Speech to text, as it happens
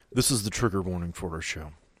This is the trigger warning for our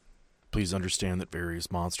show. Please understand that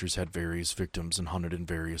various monsters had various victims and hunted in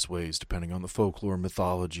various ways depending on the folklore,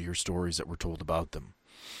 mythology, or stories that were told about them.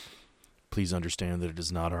 Please understand that it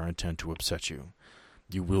is not our intent to upset you.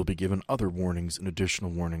 You will be given other warnings and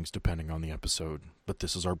additional warnings depending on the episode, but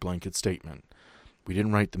this is our blanket statement. We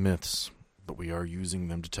didn't write the myths, but we are using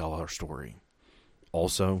them to tell our story.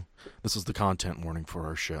 Also, this is the content warning for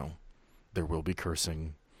our show. There will be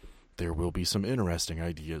cursing. There will be some interesting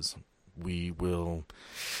ideas. We will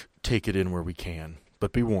take it in where we can,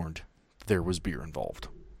 but be warned, there was beer involved.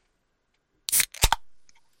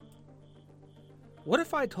 What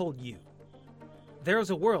if I told you there is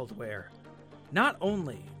a world where not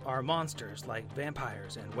only are monsters like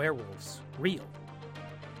vampires and werewolves real,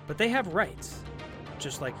 but they have rights,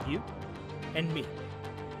 just like you and me.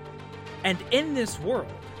 And in this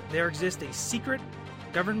world, there exists a secret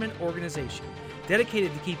government organization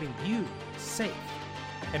dedicated to keeping you safe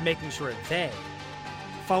and making sure they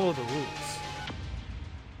follow the rules.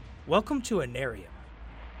 Welcome to Anarium,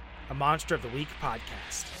 a Monster of the Week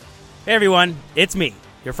podcast. Hey everyone, it's me,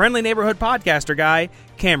 your friendly neighborhood podcaster guy,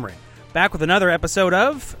 Cameron, back with another episode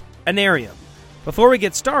of Anarium. Before we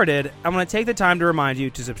get started, I'm going to take the time to remind you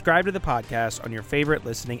to subscribe to the podcast on your favorite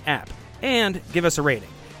listening app and give us a rating.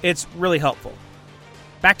 It's really helpful.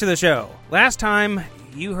 Back to the show. Last time,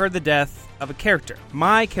 you heard the death of a character.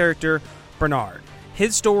 My character, Bernard.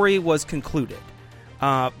 His story was concluded.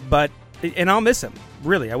 And I'll miss him.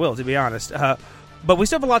 Really, I will, to be honest. But we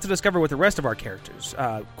still have a lot to discover with the rest of our characters.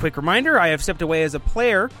 Quick reminder, I have stepped away as a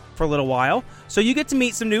player for a little while, so you get to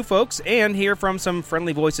meet some new folks and hear from some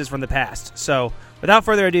friendly voices from the past. So, without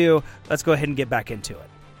further ado, let's go ahead and get back into it.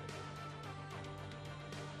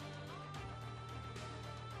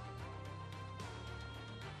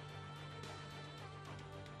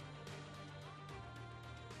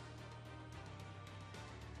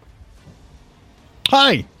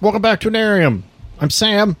 Hi, welcome back to Anarium. I'm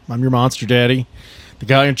Sam. I'm your monster daddy, the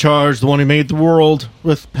guy in charge, the one who made the world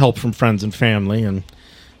with help from friends and family. And,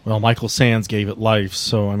 well, Michael Sands gave it life,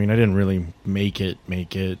 so, I didn't really make it.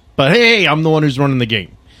 But, hey, I'm the one who's running the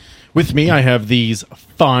game. With me, I have these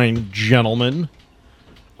fine gentlemen.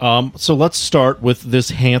 So let's start with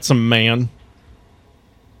this handsome man.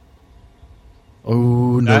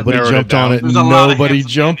 Oh, nobody jumped on it. Nobody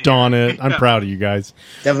jumped on it. I'm proud of you guys.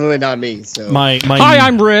 Definitely not me. So Hi,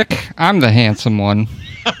 I'm Rick. I'm the handsome one.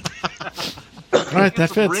 All right, that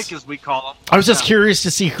fits. Rick, as we call him. I was just curious to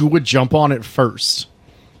see who would jump on it first.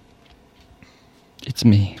 It's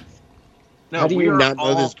me. How do you not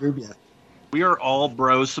know this group yet? We are all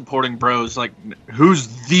bros supporting bros. Like, who's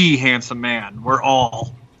the handsome man? We're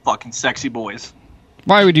all fucking sexy boys.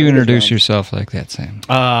 Why would you introduce yourself like that, Sam?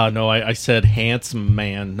 No, I said handsome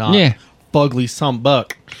man, not fugly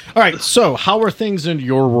buck. All right, so how are things in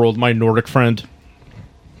your world, my Nordic friend?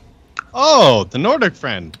 Oh, the Nordic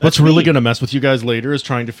friend. What's really going to mess with you guys later is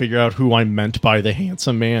trying to figure out who I meant by the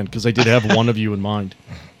handsome man, because I did have one of you in mind.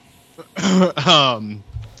 I'm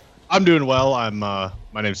doing well.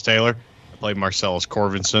 My name's Taylor. I play Marcellus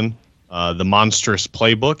Corvinson. The Monstrous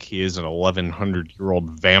Playbook. He is an 1,100-year-old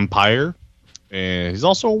vampire. And he's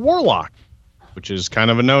also a warlock, which is kind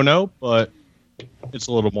of a no-no, but it's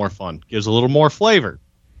a little more fun. Gives a little more flavor.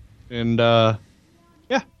 And,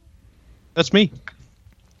 yeah, that's me.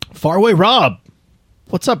 Faraway Rob.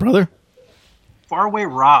 What's up, brother? Faraway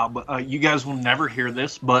Rob, you guys will never hear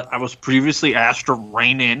this, but I was previously asked to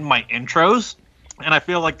rein in my intros, and I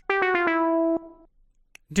feel like...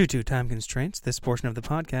 Due to time constraints, this portion of the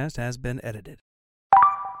podcast has been edited.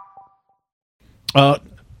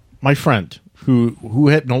 My friend, who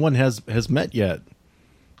no one has met yet,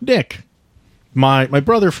 Nick, my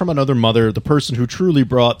brother from another mother, the person who truly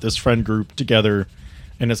brought this friend group together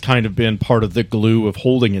and has kind of been part of the glue of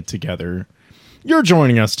holding it together. You're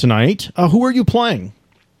joining us tonight. Who are you playing?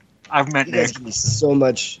 I've met you Nick. guys give me so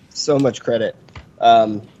much credit. I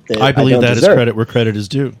believe that is credit where credit is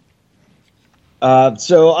due.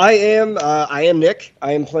 So I am Nick.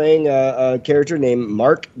 I am playing a character named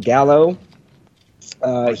Mark Gallo.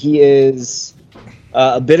 He is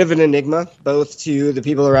a bit of an enigma, both to the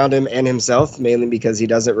people around him and himself, mainly because he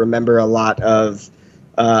doesn't remember a lot of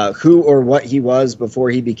who or what he was before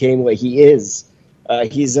he became what he is.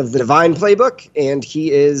 He's of the Divine Playbook, and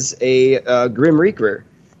he is a Grim Reaper,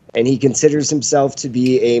 and he considers himself to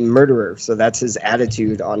be a murderer, so that's his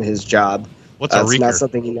attitude on his job. What's a Reaper? It's not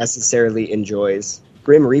something he necessarily enjoys.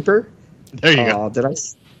 Grim Reaper? There you go.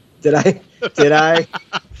 Did I?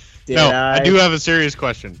 I do have a serious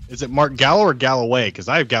question. Is it Mark Gallo or Galloway? Because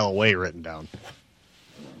I have Galloway written down.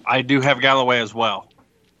 I do have Galloway as well.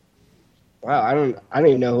 Wow, I don't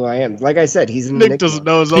even know who I am. Like I said, he's an Nick enigma. doesn't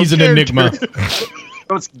know his own He's an character. enigma.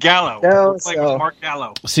 So it's Gallo. No, It's like so- Mark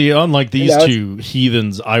Gallo. See, unlike these it's- two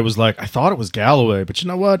heathens, I was like, I thought it was Galloway, but you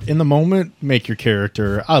know what? In the moment, make your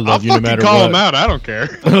character. I I'll love you no fucking matter call him what. out. I don't care.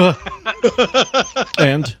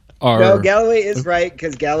 And our No, Galloway is right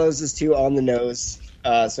because Gallows is too on the nose. So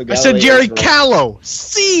I Galloway said is Jerry right. Callow.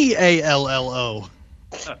 Callo.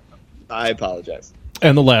 I apologize.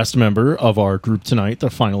 and the last member of our group tonight, the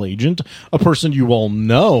final agent, a person you all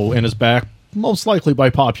know and is back most likely by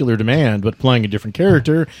popular demand, but playing a different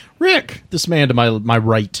character, Rick, this man to my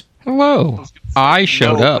right. Hello. I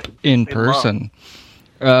showed No, up in they love. person.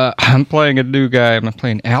 I'm playing a new guy. I'm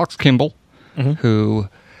playing Alex Kimball, who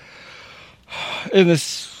in the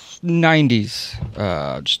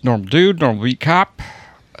 90s, just normal dude, normal beat cop.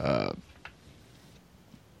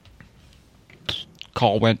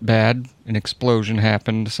 Call went bad. An explosion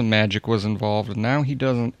happened. Some magic was involved, and now he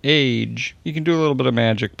doesn't age. He can do a little bit of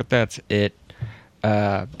magic, but that's it.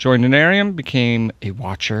 Joined an Anarium, became a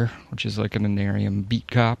Watcher, which is like an Anarium beat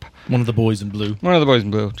cop. One of the boys in blue. One of the boys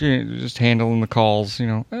in blue, just handling the calls.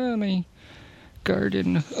 My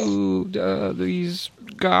garden. Oh, these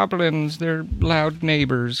goblins, they're loud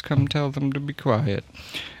neighbors. Come tell them to be quiet.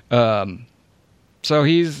 So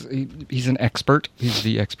he's an expert. He's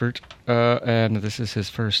the expert, and this is his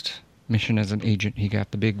first mission as an agent. He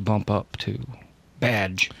got the big bump up to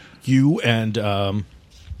badge. You and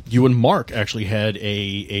Mark actually had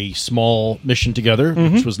a small mission together,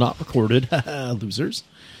 which was not recorded. Losers.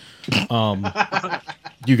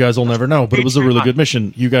 You guys will never know, but it was a really good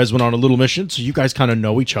mission. You guys went on a little mission, so you guys kind of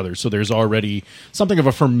know each other. So there's already something of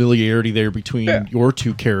a familiarity there between your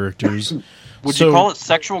two characters. Would So- you call it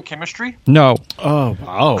sexual chemistry? No, Oh,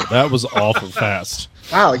 wow. That was awful fast.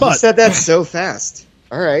 Wow, you But- said that so fast.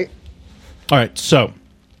 All right. All right, so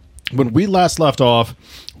when we last left off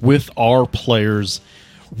with our players,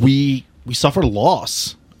 we suffered a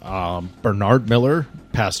loss. Bernard Miller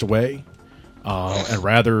passed away. A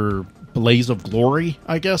rather blaze of glory,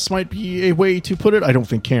 I guess, might be a way to put it. I don't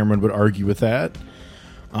think Cameron would argue with that.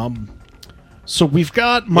 So we've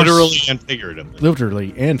got Literally and figuratively.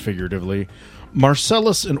 literally and figuratively,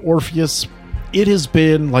 Marcellus and Orpheus. It has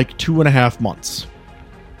been like 2.5 months.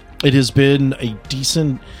 It has been a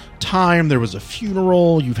decent time. There was a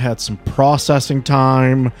funeral. You've had some processing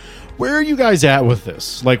time. Where are you guys at with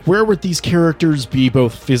this? Like, where would these characters be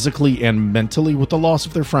both physically and mentally with the loss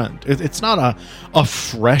of their friend? It's not a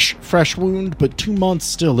fresh wound, but 2 months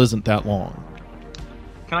still isn't that long.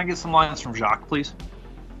 Can I get some lines from Jacques, please?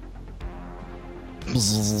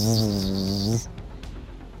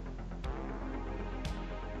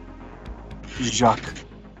 Jacques,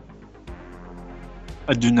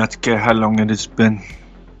 I do not care how long it has been.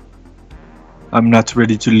 I'm not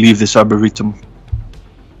ready to leave this arboretum.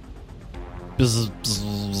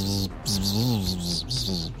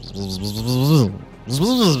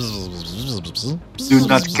 Do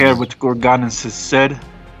not care what Gorgonus has said.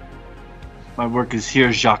 My work is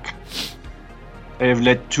here, Jacques. I have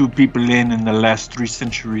let 2 people in the last 3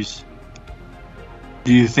 centuries.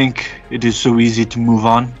 Do you think it is so easy to move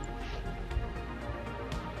on?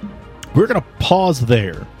 We're going to pause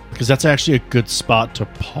there because that's actually a good spot to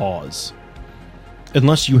pause.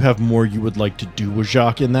 Unless you have more you would like to do with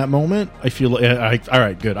Jacques in that moment. I feel like, all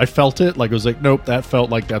right, good. I felt it. Like, I was like, nope, that felt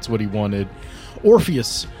like that's what he wanted.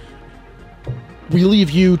 Orpheus, we leave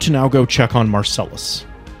you to now go check on Marcellus.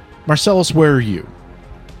 Marcellus, where are you?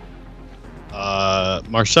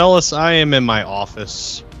 Marcellus, I am in my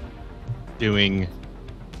office doing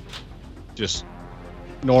just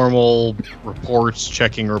normal reports,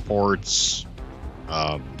 checking reports,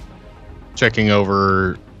 checking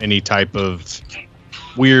over any type of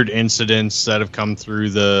weird incidents that have come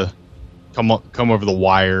through come over the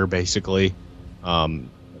wire, basically.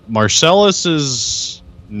 Marcellus is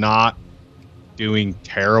not doing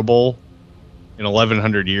terrible. In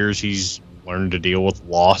 1100 years, he's learned to deal with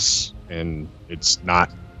loss, and it's not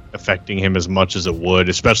affecting him as much as it would,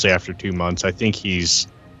 especially after 2 months. I think he's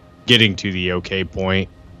getting to the okay point.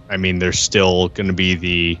 I mean, there's still going to be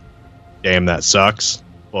the damn that sucks,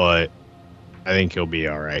 but I think he'll be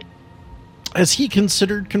all right. Has he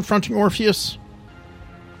considered confronting Orpheus?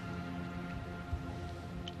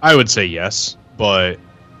 I would say yes, but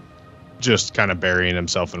just kind of burying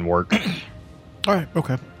himself in work. All right,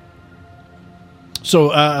 okay.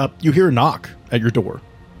 So you hear a knock at your door,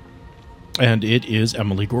 and it is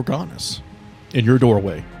Emily Gorgonus in your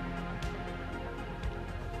doorway.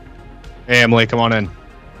 Hey, Emily, come on in.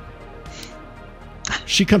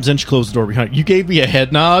 She comes in, she closes the door behind her. You gave me a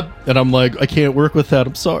head nod, and I'm like, I can't work with that.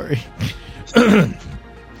 I'm sorry.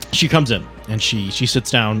 She comes in, And she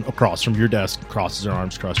sits down across from your desk, crosses her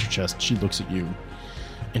arms across your chest. She looks at you,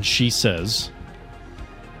 and she says,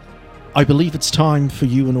 I believe it's time for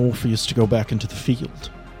you and Orpheus to go back into the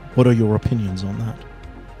field. What are your opinions on that?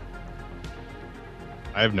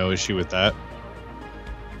 I have no issue with that.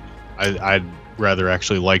 I'd rather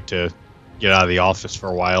actually like to get out of the office for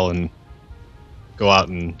a while and go out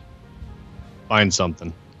and find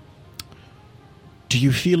something. Do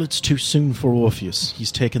you feel it's too soon for Orpheus?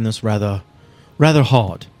 He's taken this rather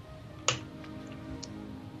hard.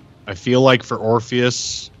 I feel like for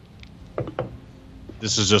Orpheus,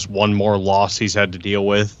 this is just one more loss he's had to deal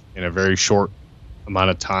with in a very short amount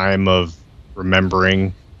of time of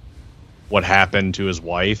remembering what happened to his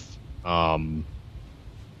wife. But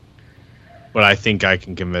I think I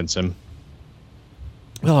can convince him.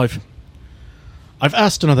 Well, I've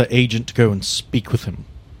asked another agent to go and speak with him.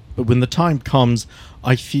 But when the time comes,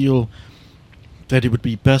 I feel that it would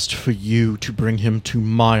be best for you to bring him to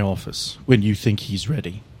my office when you think he's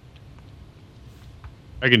ready.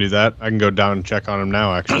 I can do that. I can go down and check on him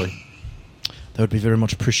now, actually. That would be very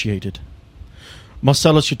much appreciated.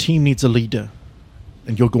 Marcellus, your team needs a leader,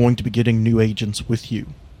 and you're going to be getting new agents with you.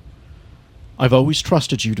 I've always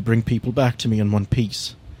trusted you to bring people back to me in one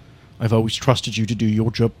piece. I've always trusted you to do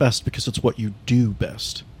your job best because it's what you do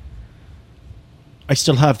best. I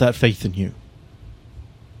still have that faith in you.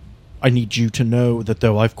 I need you to know that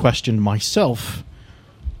though I've questioned myself,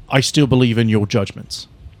 I still believe in your judgments.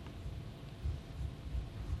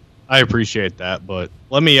 I appreciate that, but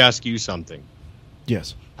let me ask you something.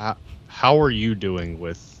 Yes. How are you doing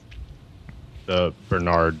with the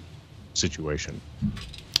Bernard situation?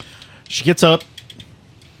 She gets up,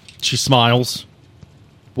 she smiles,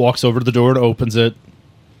 walks over to the door and opens it.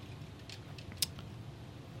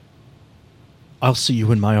 I'll see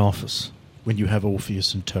you in my office when you have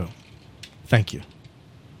Orpheus in tow. Thank you.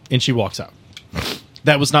 And she walks out.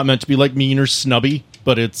 That was not meant to be like mean or snubby,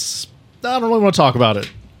 but it's... I don't really want to talk about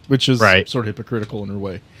it, which is right. Sort of hypocritical in her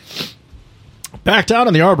way. Back down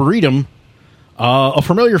in the Arboretum, a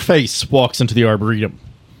familiar face walks into the Arboretum.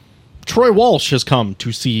 Troy Walsh has come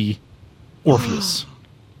to see Orpheus.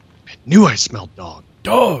 I knew I smelled dog.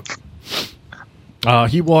 Dog!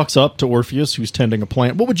 He walks up to Orpheus, who's tending a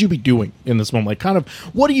plant. What would you be doing in this moment? Like, kind of,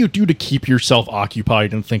 what do you do to keep yourself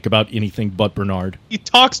occupied and think about anything but Bernard? He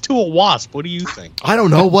talks to a wasp. What do you think? I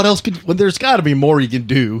don't know. What else could... Well, there's got to be more you can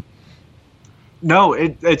do. No,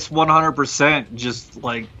 it's 100% just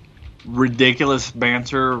like ridiculous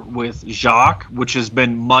banter with Jacques, which has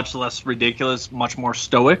been much less ridiculous, much more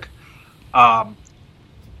stoic.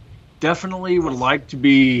 Definitely would like to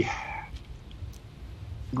be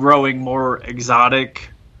growing more exotic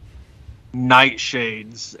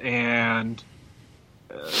nightshades and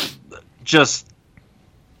just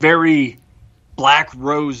very black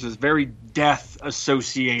roses, very death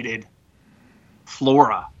associated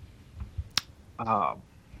flora.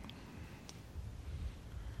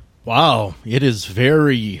 Wow, it is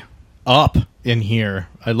very up in here.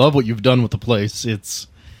 I love what you've done with the place. It's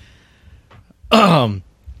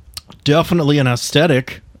definitely an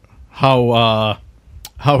aesthetic. How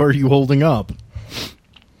are you holding up?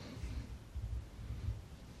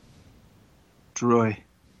 Troy,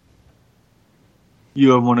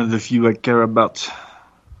 you are one of the few I care about.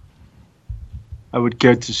 I would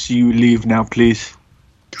care to see you leave now, please.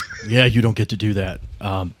 Yeah, you don't get to do that.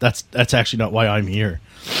 That's actually not why I'm here.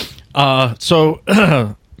 So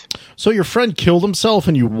your friend killed himself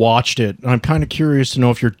and you watched it. I'm kind of curious to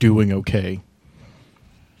know if you're doing okay.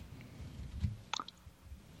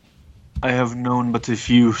 I have known but a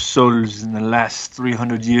few souls in the last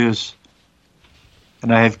 300 years,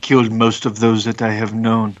 and I have killed most of those that I have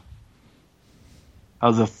known.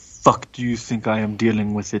 How the fuck do you think I am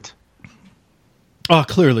dealing with it?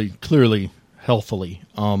 Clearly, healthily.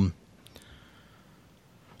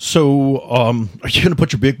 So, are you going to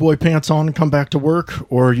put your big boy pants on and come back to work,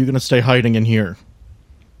 or are you going to stay hiding in here?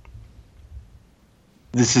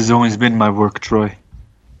 This has always been my work, Troy.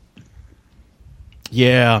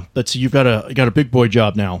 Yeah, but so you've got a big boy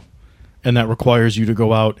job now, and that requires you to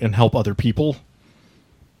go out and help other people.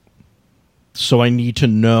 So I need to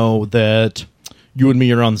know that you and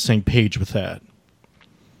me are on the same page with that.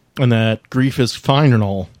 And that grief is fine and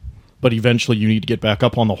all, but eventually you need to get back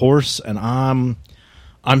up on the horse, and I'm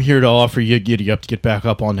here to offer you a giddy up to get back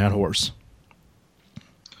up on that horse.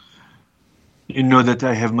 You know that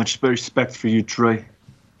I have much respect for you, Troy.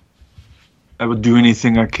 I will do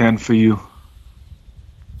anything I can for you.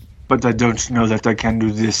 But I don't know that I can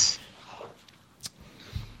do this.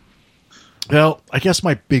 Well, I guess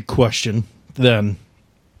my big question then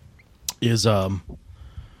is, so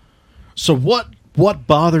what what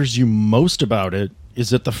bothers you most about it?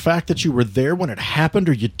 Is it the fact that you were there when it happened,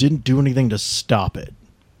 or you didn't do anything to stop it?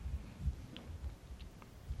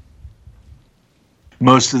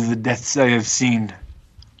 Most of the deaths I have seen,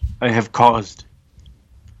 I have caused.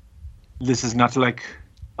 This is not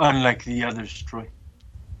unlike the others, Troy.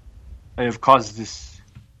 I have caused this.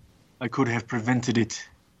 I could have prevented it.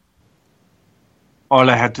 All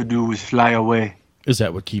I had to do was fly away. Is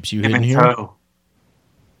that what keeps you hidden in here? tow.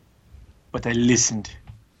 But I listened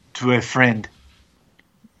to a friend.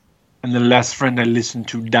 And the last friend I listened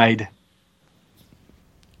to died.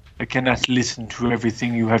 I cannot listen to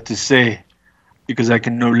everything you have to say because I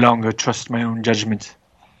can no longer trust my own judgment.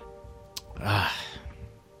 Nah,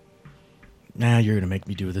 you're going to make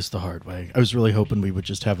me do this the hard way. I was really hoping we would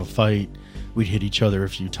just have a fight. We'd hit each other a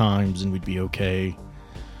few times and we'd be okay.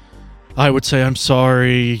 I would say I'm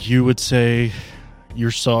sorry. You would say you're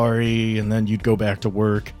sorry. And then you'd go back to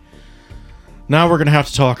work. Now we're going to have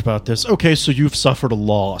to talk about this. Okay, so you've suffered a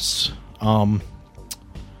loss.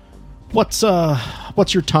 What's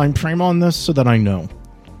your time frame on this so that I know?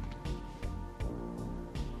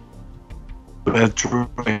 Well,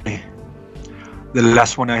 Troy, the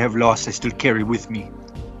last one I have lost, I still carry with me.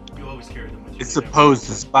 You always carry them with you. It's supposed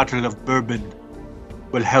this bottle of bourbon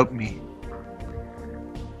will help me.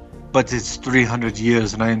 But it's 300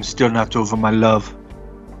 years and I am still not over my love.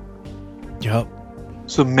 Yep.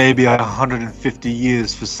 So maybe 150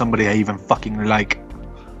 years for somebody I even fucking like.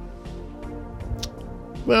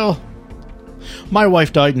 Well, my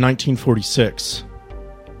wife died in 1946.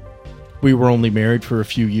 We were only married for a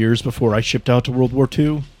few years before I shipped out to World War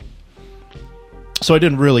II. So I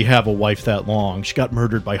didn't really have a wife that long. She got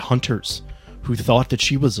murdered by hunters who thought that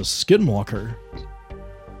she was a skinwalker.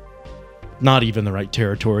 Not even the right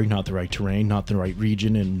territory, not the right terrain, not the right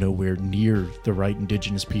region, and nowhere near the right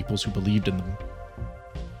indigenous peoples who believed in them.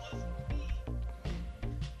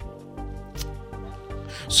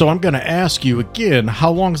 So I'm going to ask you again, how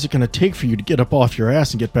long is it going to take for you to get up off your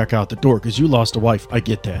ass and get back out the door? Because you lost a wife. I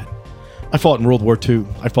get that. I fought in World War II.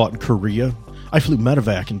 I fought in Korea. I flew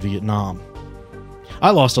medevac in Vietnam.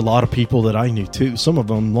 I lost a lot of people that I knew too. Some of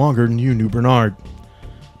them longer than you knew Bernard.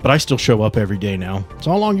 But I still show up every day now.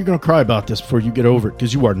 So how long are you going to cry about this before you get over it?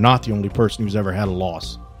 Because you are not the only person who's ever had a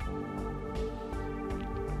loss.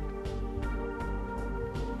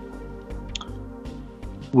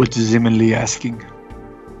 What is Emily asking?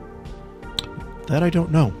 That I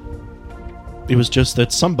don't know. It was just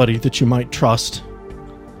that somebody that you might trust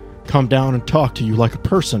come down and talk to you like a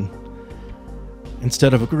person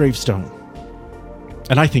instead of a gravestone.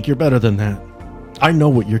 And I think you're better than that. I know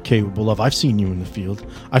what you're capable of. I've seen you in the field.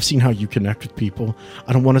 I've seen how you connect with people.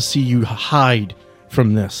 I don't want to see you hide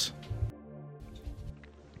from this.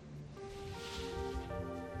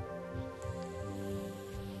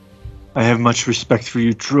 I have much respect for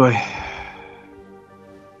you, Troy.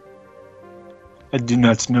 I do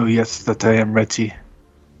not know yet that I am ready.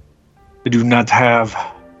 I do not have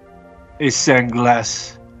a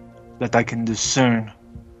sandglass that I can discern.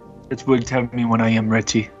 It will tell me when I am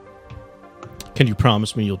ready. Can you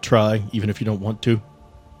promise me you'll try, even if you don't want to?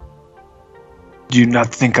 Do you not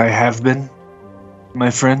think I have been,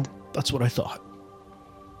 my friend? That's what I thought.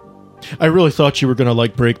 I really thought you were going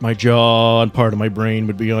to, break my jaw and part of my brain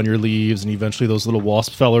would be on your leaves, and eventually those little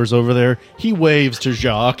wasp fellers over there. He waves to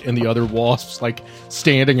Jacques and the other wasps,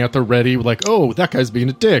 standing at the ready, oh, that guy's being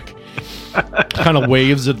a dick. Kind of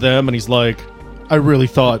waves at them, and he's like, I really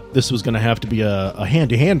thought this was going to have to be a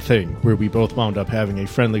hand-to-hand thing, where we both wound up having a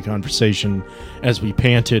friendly conversation as we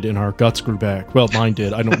panted and our guts grew back. Well, mine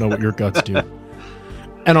did. I don't know what your guts do.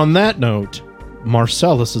 And on that note,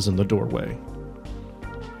 Marcellus is in the doorway.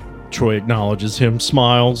 Troy acknowledges him,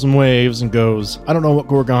 smiles and waves, and goes, I don't know what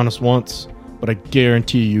Gorgonus wants, but I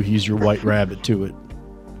guarantee you he's your white rabbit to it.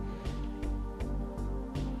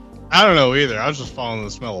 I don't know either. I was just following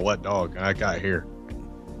the smell of wet dog, and I got here.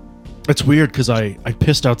 It's weird because I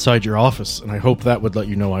pissed outside your office, and I hope that would let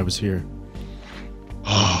you know I was here.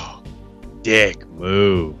 Oh, dick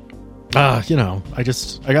move. I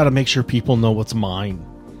got to make sure people know what's mine.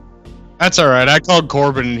 That's all right. I called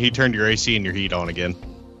Corbin, and he turned your AC and your heat on again.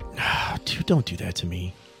 Dude, don't do that to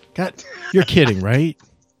me. God, you're kidding, right?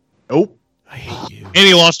 Nope. I hate you. And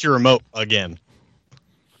he lost your remote again.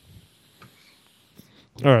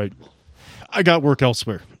 All right. I got work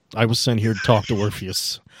elsewhere. I was sent here to talk to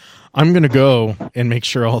Orpheus. I'm going to go and make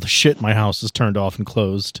sure all the shit in my house is turned off and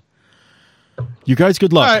closed. You guys,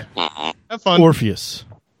 good luck. All right. Have fun. Orpheus.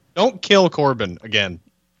 Don't kill Corbin again.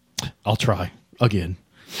 I'll try. Again.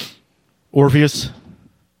 Orpheus,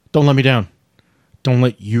 don't let me down. Don't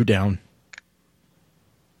let you down.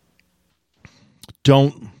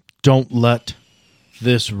 Don't let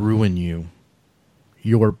this ruin you.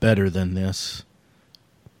 You're better than this.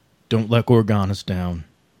 Don't let Gorgonus down.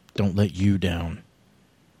 Don't let you down.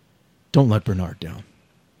 Don't let Bernard down.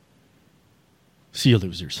 See you,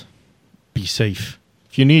 losers. Be safe.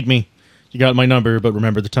 If you need me, you got my number, but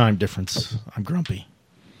remember the time difference. I'm grumpy.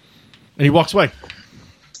 And he walks away.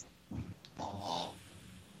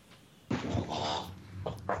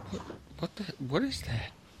 What is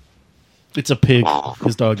that? It's a pig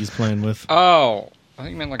his dog he's playing with. Oh, I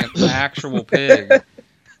think you meant like an actual pig.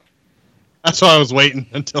 That's why I was waiting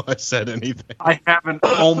until I said anything. I have an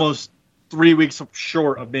almost 3 weeks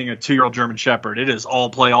short of being a 2-year-old German Shepherd. It is all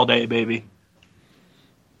play all day, baby.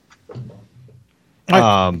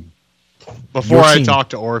 Before I talk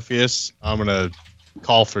to Orpheus, I'm gonna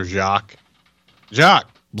call for Jacques. Jacques,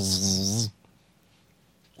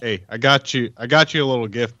 hey, I got you a little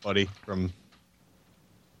gift, buddy, for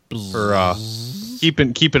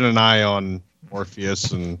keeping an eye on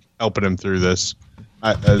Orpheus and helping him through this.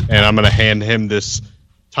 And I'm gonna hand him this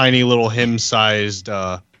tiny little him-sized,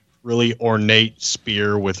 really ornate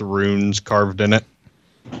spear with runes carved in it.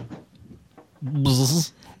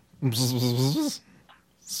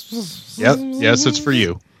 Yep. Yes, it's for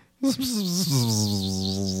you.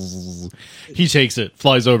 He takes it,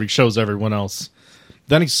 flies over, he shows everyone else.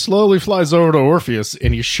 Then he slowly flies over to Orpheus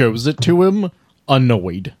and he shows it to him,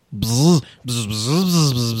 annoyed.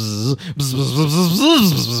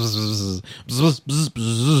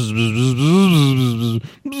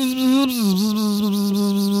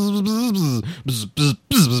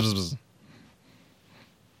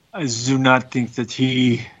 I do not think that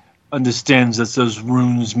he understands that those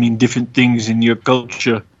runes mean different things in your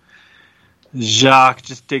culture. Jacques,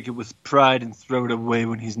 just take it with pride and throw it away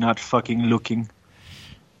when he's not fucking looking.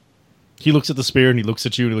 He looks at the spear and he looks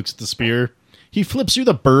at you and he looks at the spear. He flips you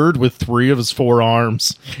the bird with 3 of his 4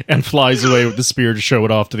 arms and flies away with the spear to show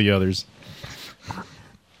it off to the others. All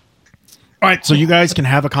right, so you guys can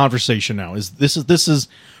have a conversation now. This is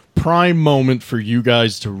prime moment for you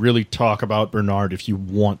guys to really talk about Bernard if you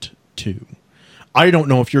want to. I don't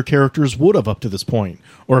know if your characters would have up to this point,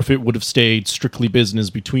 or if it would have stayed strictly business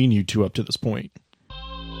between you two up to this point.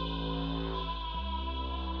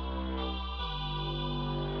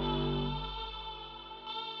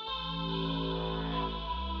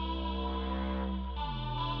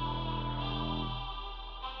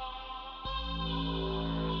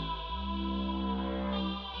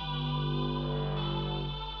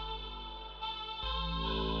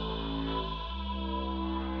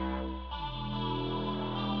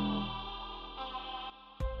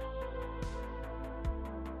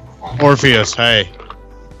 Orpheus, hey.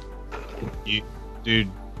 Dude,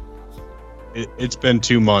 it's been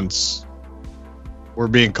 2 months. We're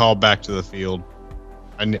being called back to the field.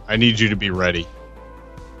 I need you to be ready.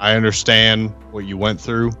 I understand what you went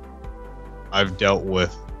through. I've dealt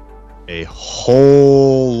with a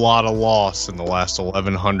whole lot of loss in the last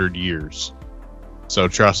 1,100 years. So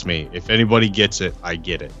trust me, if anybody gets it, I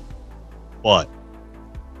get it. But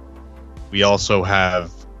we also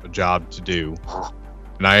have a job to do.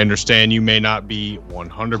 And I understand you may not be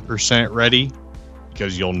 100% ready,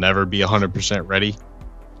 because you'll never be 100% ready.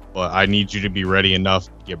 But I need you to be ready enough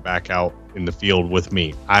to get back out in the field with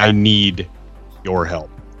me. I need your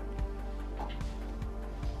help.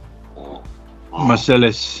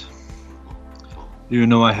 Marcellus, you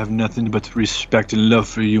know I have nothing but respect and love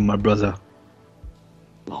for you, my brother.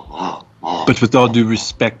 But with all due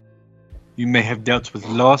respect, you may have dealt with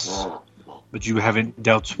loss, but you haven't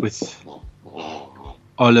dealt with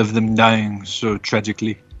all of them dying so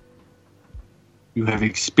tragically. You have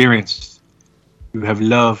experienced, you have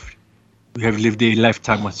loved, you have lived a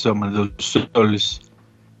lifetime with some of those souls.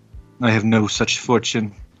 I have no such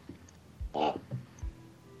fortune.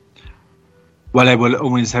 While I will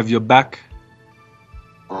always have your back,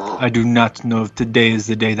 I do not know if today is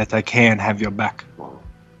the day that I can have your back.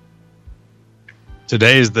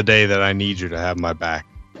 Today is the day that I need you to have my back.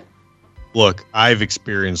 Look, I've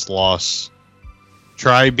experienced loss.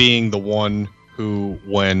 Try being the one who,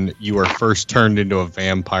 when you were first turned into a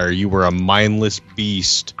vampire, you were a mindless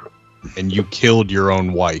beast and you killed your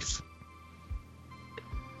own wife.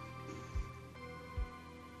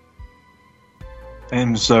 I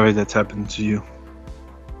am sorry that happened to you.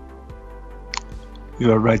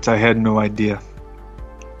 You are right, I had no idea.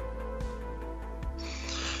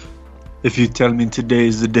 If you tell me today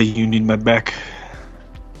is the day you need my back,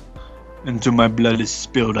 until my blood is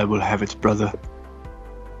spilled, I will have it, brother.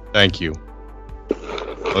 Thank you.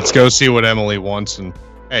 Let's go see what Emily wants, and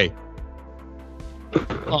hey,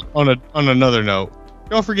 on another note,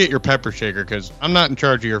 don't forget your pepper shaker, because I'm not in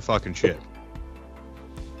charge of your fucking shit.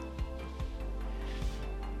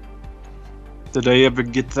 Did I ever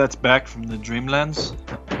get that back from the Dreamlands?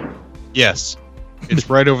 Yes. It's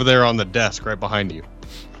right over there on the desk, right behind you.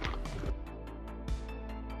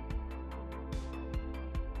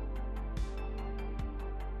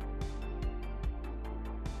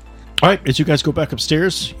 All right, as you guys go back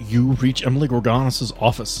upstairs, you reach Emily Gorganos'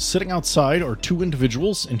 office. Sitting outside are two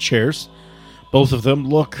individuals in chairs. Both of them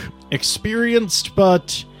look experienced,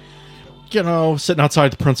 but, you know, sitting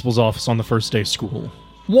outside the principal's office on the first day of school.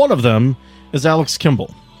 One of them is Alex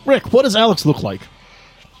Kimball. Rick, what does Alex look like?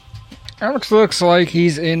 Alex looks like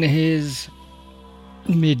he's in his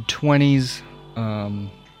mid-20s,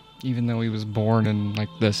 even though he was born in, like,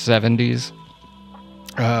 the 70s.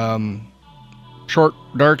 Short,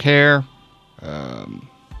 dark hair,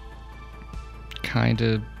 kind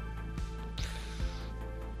of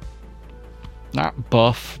not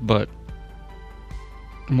buff, but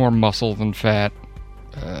more muscle than fat.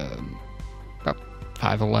 About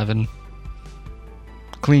 5'11",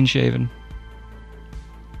 clean shaven.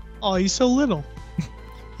 Oh, he's so little.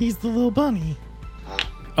 He's the little bunny.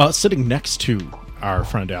 Sitting next to our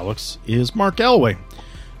friend Alex is Mark Galloway.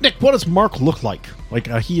 Nick, what does Mark look like? Like,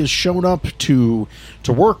 he has shown up to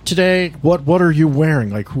work today. What are you wearing?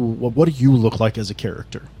 Like, what do you look like as a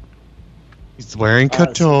character? He's wearing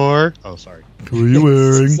couture. Oh, sorry. Who are you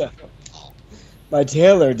wearing? My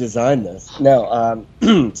tailor designed this. No,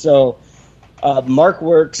 so Mark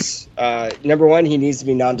works. Number one, he needs to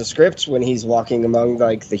be nondescript when he's walking among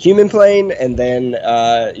like the human plane, and then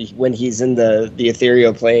when he's in the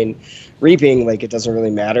ethereal plane, reaping, like it doesn't really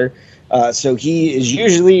matter. So he is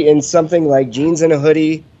usually in something like jeans and a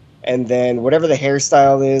hoodie, and then whatever the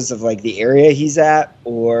hairstyle is of like the area he's at,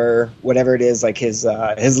 or whatever it is, like his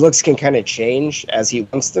looks can kind of change as he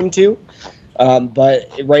wants them to.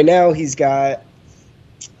 But right now he's got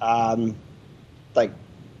like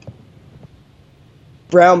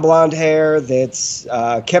brown blonde hair that's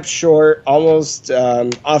kept short, almost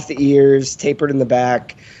off the ears, tapered in the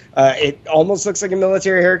back. It almost looks like a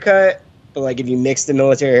military haircut. But like if you mix the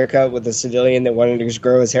military haircut with a civilian that wanted to just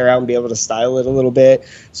grow his hair out and be able to style it a little bit.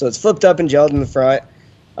 So it's flipped up and gelled in the front.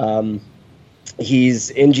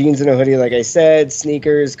 He's in jeans and a hoodie, like I said,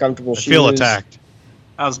 sneakers, comfortable shoes. I feel attacked.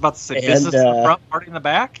 I was about to say, is this the front part in the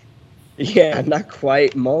back? Yeah, not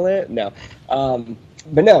quite mullet, no.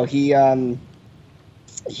 But no, he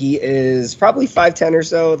is probably 5'10" or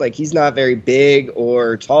so. Like he's not very big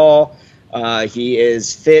or tall. He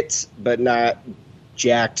is fit, but not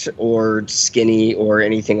jacked or skinny or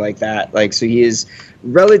anything like that. Like, so he is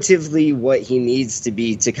relatively what he needs to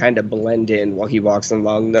be to kind of blend in while he walks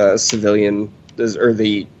along the civilian or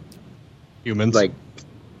the humans. Like,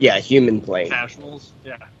 yeah, human plane. Casuals,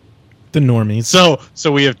 yeah. The normies.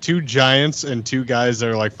 So we have two giants and two guys that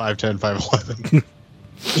are like 5'10", 5'11".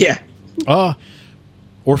 Yeah.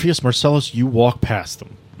 Orpheus, Marcellus, you walk past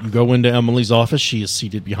them. You go into Emily's office. She is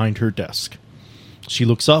seated behind her desk. She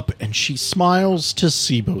looks up, and she smiles to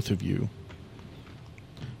see both of you.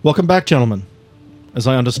 Welcome back, gentlemen. As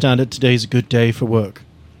I understand it, today's a good day for work.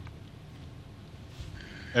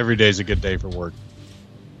 Every day's a good day for work.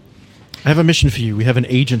 I have a mission for you. We have an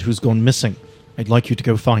agent who's gone missing. I'd like you to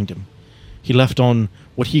go find him. He left on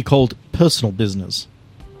what he called personal business.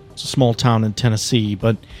 It's a small town in Tennessee,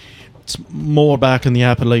 but it's more back in the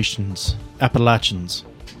Appalachians.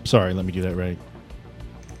 Sorry, let me do that right.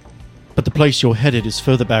 But the place you're headed is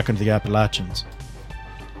further back into the Appalachians.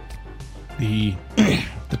 The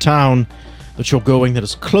town that you're going that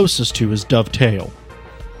is closest to is Dovetail.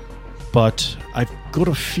 But I've got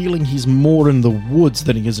a feeling he's more in the woods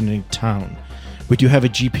than he is in any town. We do have a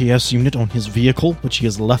GPS unit on his vehicle, which he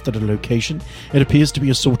has left at a location. It appears to be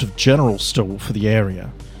a sort of general store for the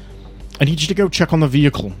area. I need you to go check on the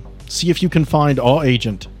vehicle. See if you can find our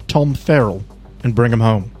agent, Tom Farrell, and bring him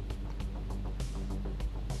home.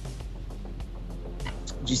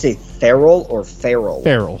 Did you say feral or feral?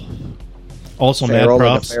 Farrell. Also, Feral, mad like a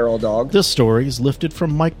props. feral dog? This story is lifted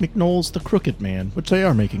from Mike McNoll's The Crooked Man, which they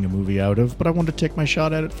are making a movie out of, but I wanted to take my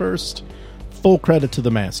shot at it first. Full credit to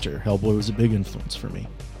the master. Hellboy was a big influence for me.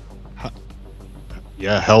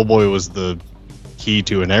 Yeah, Hellboy was the key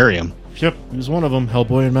to Anarium. Yep, he was one of them.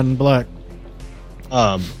 Hellboy and Men in Black.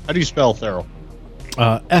 How do you spell Feral?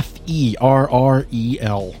 Ferrel.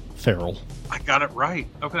 Feral. I got it right.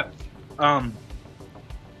 Okay.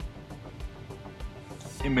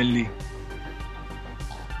 Emily,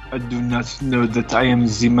 I do not know that I am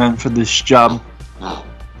the man for this job.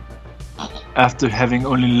 After having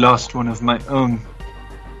only lost one of my own,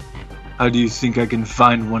 how do you think I can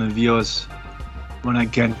find one of yours when I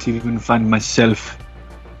can't even find myself?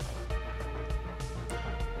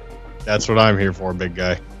 That's what I'm here for, big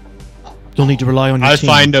guy. You'll need to rely on your I team.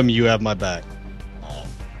 find him, you have my back.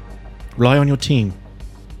 Rely on your team,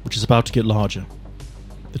 which is about to get larger.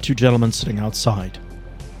 The two gentlemen sitting outside.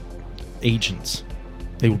 Agents.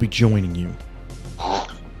 They will be joining you.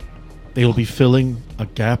 They will be filling a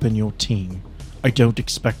gap in your team. I don't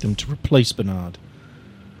expect them to replace Bernard,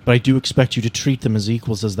 but I do expect you to treat them as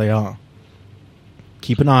equals as they are.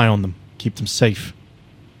 Keep an eye on them. Keep them safe.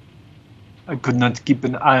 I could not keep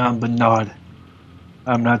an eye on Bernard.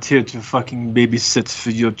 I'm not here to fucking babysit for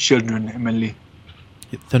your children, Emily.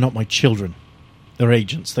 They're not my children. They're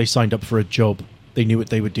agents. They signed up for a job. They knew what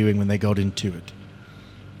they were doing when they got into it.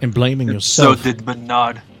 And blaming yourself... So did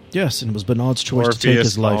Bernard. Yes, and it was Bernard's choice to take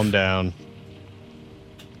his life. Calm down.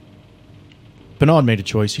 Bernard made a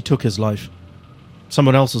choice. He took his life.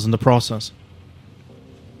 Someone else is in the process.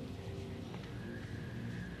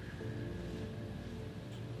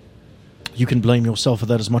 You can blame yourself for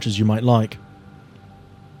that as much as you might like.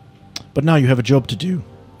 But now you have a job to do,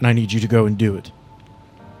 and I need you to go and do it.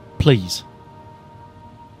 Please.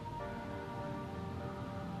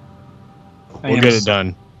 We'll get it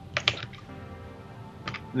done.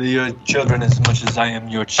 Your children as much as I am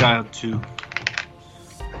your child too.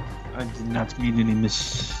 I did not mean any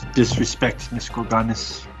disrespect, Miss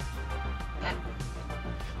Gorganis.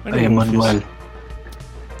 I am unwell.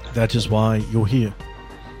 That is why you're here.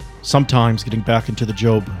 Sometimes getting back into the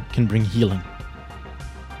job can bring healing.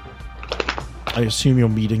 I assume your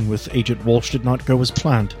meeting with Agent Walsh did not go as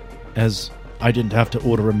planned, as I didn't have to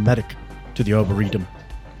order a medic to the Arboretum.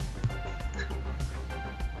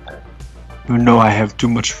 You know I have too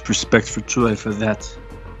much respect for Troy for that.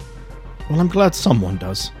 Well, I'm glad someone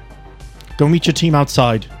does. Go meet your team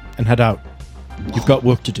outside and head out. You've got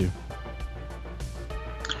work to do.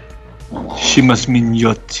 She must mean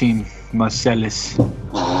your team, Marcellus.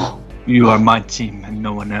 You are my team and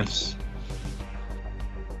no one else.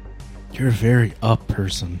 You're a very up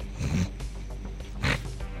person.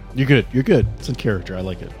 You're good. You're good. It's in character. I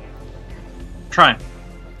like it. Trying.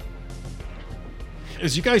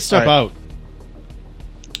 As you guys step out,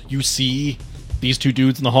 you see these two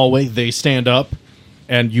dudes in the hallway. They stand up,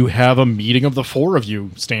 and you have a meeting of the four of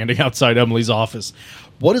you standing outside Emily's office.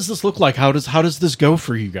 What does this look like? How does this go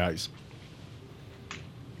for you guys?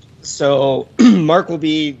 So Mark will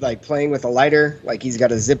be like playing with a lighter. Like he's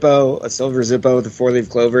got a Zippo, a silver Zippo with a 4-leaf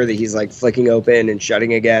clover that he's like flicking open and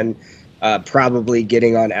shutting again. Probably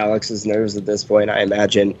getting on Alex's nerves at this point, I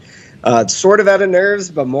imagine. Sort of out of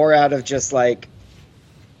nerves, but more out of just like,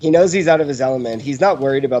 he knows he's out of his element. He's not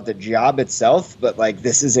worried about the job itself, but like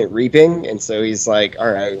this isn't reaping. And so he's like,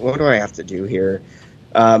 all right, what do I have to do here?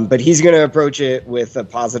 But he's going to approach it with a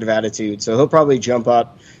positive attitude. So he'll probably jump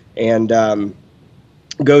up and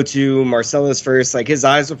go to Marcellus first. Like his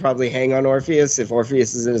eyes will probably hang on Orpheus if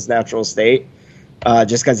Orpheus is in his natural state,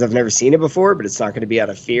 just because I've never seen it before, but it's not going to be out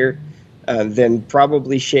of fear. Then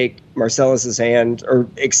probably shake Marcellus's hand, or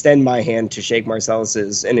extend my hand to shake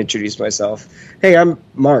Marcellus's and introduce myself. Hey, I'm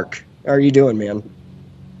Mark. How are you doing, man?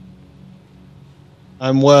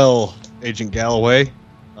 I'm well, Agent Galloway.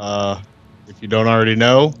 If you don't already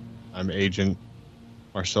know, I'm Agent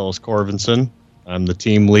Marcellus Corvinson. I'm the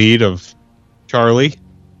team lead of Charlie.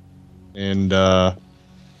 And I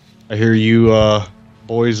hear you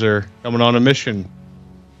boys are coming on a mission.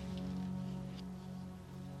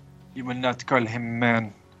 You will not call him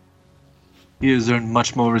man. He has earned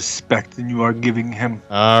much more respect than you are giving him.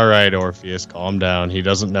 All right, Orpheus, calm down. He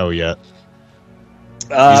doesn't know yet.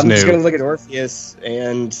 I'm just going to look at Orpheus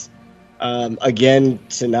and, again,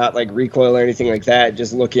 to not like recoil or anything like that,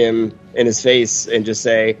 just look him in his face and just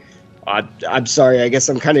say, I'm sorry, I guess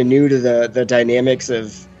I'm kind of new to the dynamics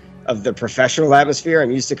of the professional atmosphere.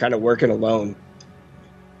 I'm used to kind of working alone.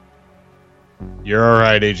 You're all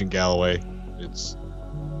right, Agent Galloway.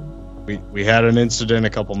 We had an incident a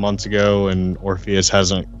couple months ago, and Orpheus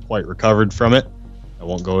hasn't quite recovered from it. I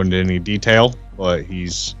won't go into any detail, but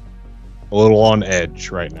he's a little on edge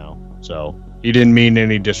right now. So he didn't mean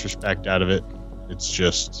any disrespect out of it. It's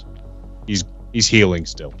just he's healing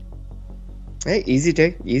still. Hey, easy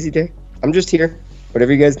day. I'm just here.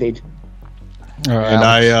 Whatever you guys need. And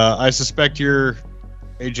I suspect you're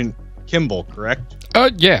Agent Kimball, correct?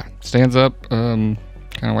 Yeah. Stands up, kind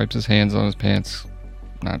of wipes his hands on his pants.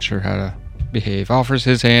 Not sure how to behave. Offers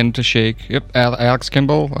his hand to shake. Yep, Alex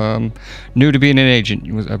Kimball. New to being an agent.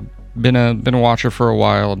 I've been a watcher for a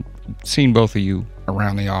while. Seen both of you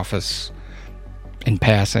around the office in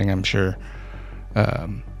passing, I'm sure.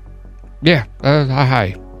 Yeah.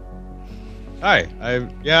 Hi. Hi.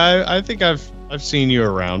 I think I've seen you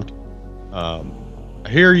around. I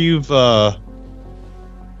hear you've been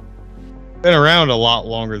around a lot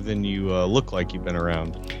longer than you look like you've been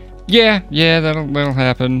around. Yeah, that'll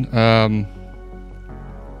happen.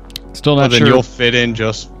 Still Well, not then sure. you'll fit in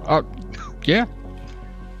just. Yeah.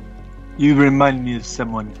 You remind me of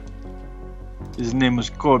someone. His name was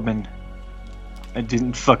Corbin. I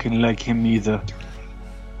didn't fucking like him either.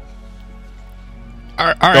 All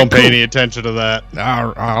right, Don't pay cool. any attention to that.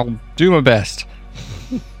 I'll do my best.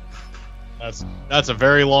 That's a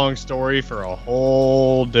very long story for a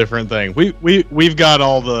whole different thing. We've got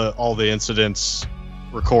all the incidents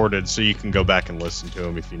recorded, so you can go back and listen to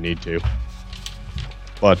them if you need to.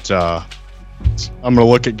 But I'm gonna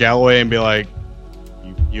look at Galloway and be like,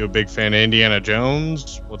 "You a big fan of Indiana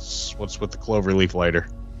Jones? What's with the Cloverleaf Lighter?"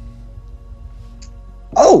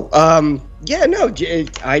 Oh, yeah, no,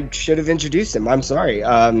 I should have introduced him. I'm sorry.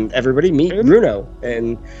 Everybody meet Bruno,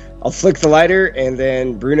 and I'll flick the lighter, and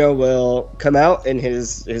then Bruno will come out in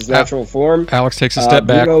his natural form. Alex takes a step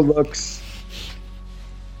back. Bruno looks.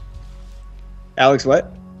 Alex,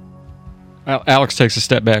 what? Alex takes a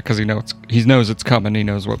step back because he knows it's coming. He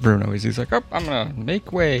knows what Bruno is. He's like, "Oh, I'm gonna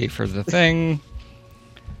make way for the thing."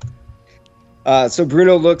 So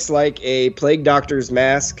Bruno looks like a plague doctor's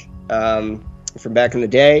mask from back in the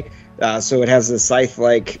day. So it has a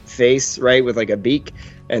scythe-like face, right, with like a beak,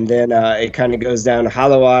 and then it kind of goes down to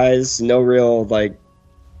hollow eyes, no real like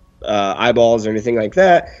eyeballs or anything like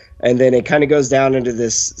that, and then it kind of goes down into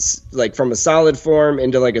this like from a solid form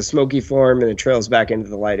into like a smoky form, and it trails back into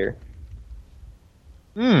the lighter.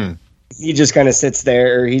 He just kind of sits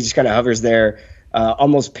there, or he just kind of hovers there,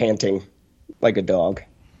 almost panting like a dog.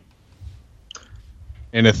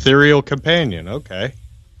 An ethereal companion. Okay.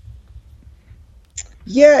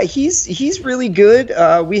 Yeah, he's really good.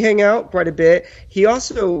 We hang out quite a bit. He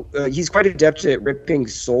also he's quite adept at ripping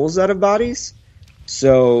souls out of bodies.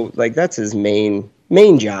 So like that's his main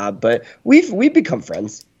job. But we've become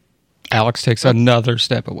friends. Alex takes another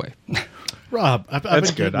step away. Rob, I've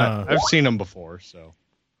That's been good. getting, I've seen him before, so.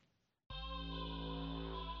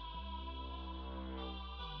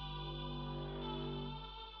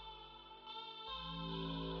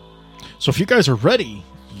 So if you guys are ready,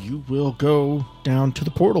 you will go down to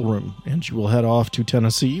the portal room, and you will head off to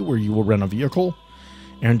Tennessee, where you will rent a vehicle,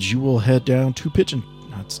 and you will head down to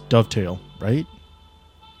That's Dovetail, right?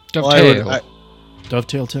 Dovetail.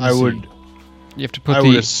 Dovetail, Tennessee. You have to put I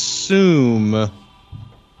would assume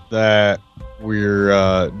that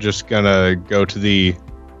we're just gonna go to the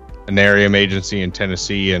Anarium agency in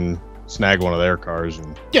Tennessee and snag one of their cars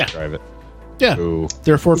and drive it. Yeah. Ooh.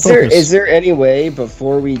 Therefore, Is there any way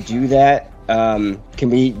before we do that? Can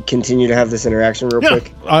we continue to have this interaction real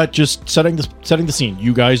quick? Just setting the scene.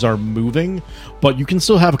 You guys are moving, but you can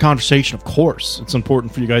still have a conversation. Of course, it's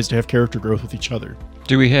important for you guys to have character growth with each other.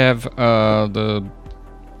 Do we have the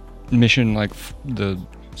mission, like the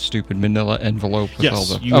stupid manila envelope with all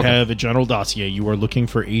Yes, the... you have a general dossier. You are looking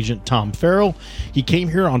for Agent Tom Farrell. He came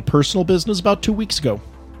here on personal business about 2 weeks ago.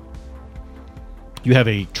 You have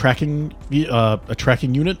a tracking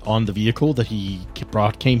unit on the vehicle that he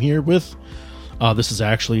came here with. This is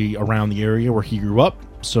actually around the area where he grew up,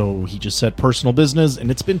 so he just said personal business,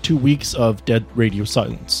 and it's been 2 weeks of dead radio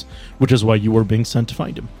silence, which is why you were being sent to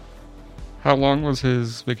find him. How long was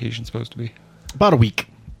his vacation supposed to be? About a week.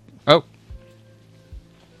 Oh.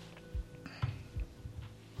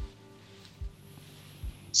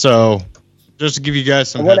 So, just to give you guys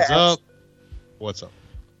some heads up. What's up?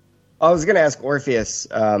 I was gonna ask Orpheus,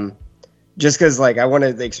 just because like I want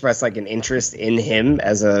to express like an interest in him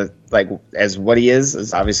as as what he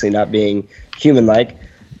is obviously not being human-like.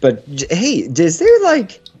 But hey, is there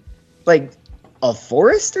like a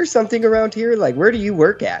forest or something around here? Like, where do you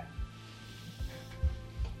work at?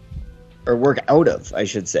 Or work out of, I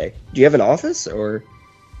should say. Do you have an office, or?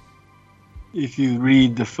 If you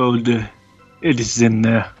read the folder, it is in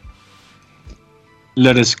there.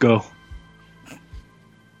 Let us go.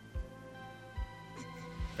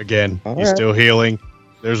 Again, All he's right. still healing.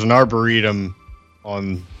 There's an arboretum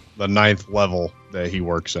on the 9th level that he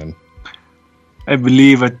works in. I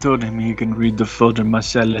believe I told him he can read the folder,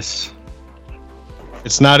 Marcellus.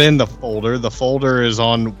 It's not in the folder. The folder is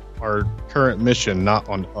on our current mission, not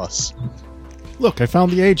on us. Look, I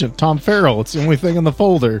found the agent, Tom Farrell. It's the only thing in the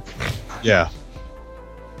folder. Yeah.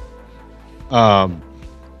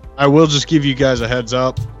 I will just give you guys a heads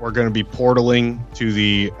up. We're going to be portaling to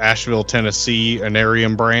the Asheville, Tennessee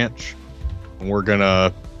Anarium branch. And we're going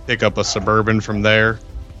to pick up a Suburban from there.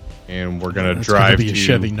 And we're going to drive to be a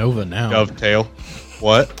Chevy Nova now. Dovetail.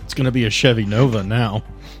 What? It's going to be a Chevy Nova now.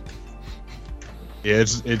 Yeah,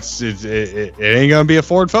 it ain't going to be a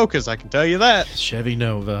Ford Focus, I can tell you that. Chevy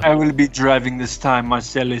Nova. I will be driving this time,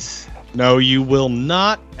 Marcellus. No, you will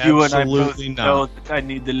not. You and I both Absolutely know not. that I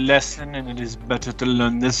need the lesson, and it is better to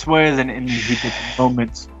learn this way than in the heat of the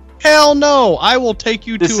moment. Hell no! I will take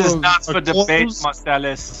you This to is a, not a for debate, closed-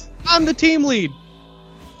 Marcellus. I'm the team lead.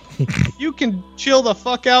 You can chill the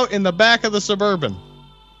fuck out in the back of the Suburban.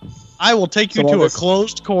 I will take you So all to this- a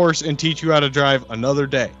closed course and teach you how to drive another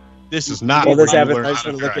day. This is not All where this you happens. learn I how just to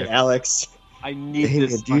want to look drive. at Alex. I need Hey,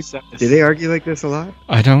 this, do Marcellus. they argue like this a lot?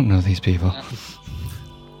 I don't know these people.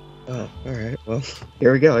 Oh, all right. Well,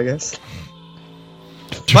 here we go, I guess.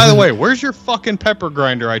 By the way, where's your fucking pepper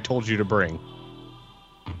grinder I told you to bring?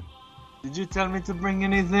 Did you tell me to bring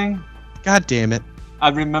anything? God damn it. I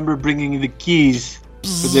remember bringing the keys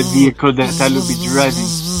for the vehicle that I will be driving.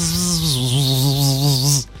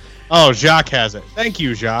 Oh, Jacques has it. Thank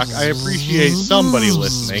you, Jacques. I appreciate somebody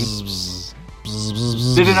listening.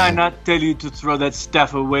 Didn't I not tell you to throw that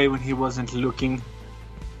staff away when he wasn't looking?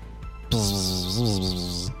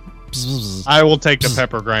 I will take the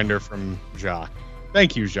pepper grinder from Jacques.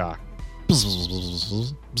 Thank you, Jacques.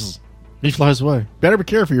 He flies away. Better be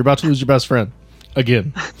careful. You're about to lose your best friend.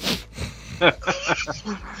 Again.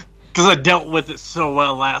 Because I dealt with it so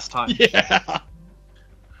well last time. Yeah.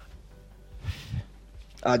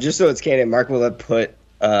 Just so it's canon, Mark will have put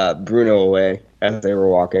Bruno away as they were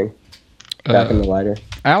walking back in the lighter.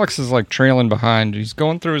 Alex is like trailing behind. He's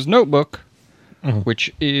going through his notebook, Mhm.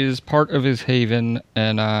 which is part of his haven,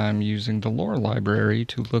 and I'm using the lore library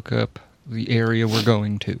to look up the area we're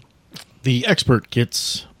going to. The expert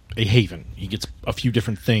gets a haven. He gets a few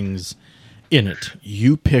different things in it.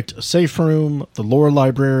 You picked a safe room, the lore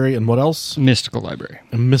library, and what else? Mystical library.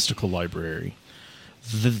 A mystical library.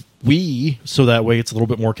 So that way it's a little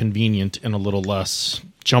bit more convenient and a little less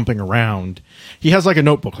jumping around. He has like a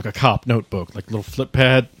notebook, like a cop notebook, like a little flip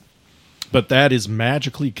pad, but that is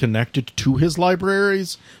magically connected to his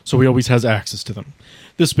libraries, so he always has access to them.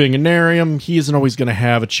 This being a Narium, he isn't always going to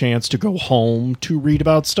have a chance to go home to read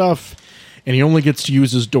about stuff, and he only gets to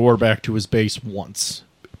use his door back to his base once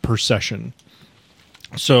per session.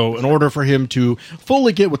 So in order for him to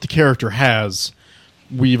fully get what the character has,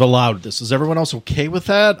 we've allowed this. Is everyone else okay with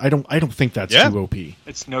that? I don't think that's Yeah. too OP.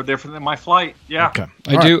 It's no different than my flight. Yeah. Okay.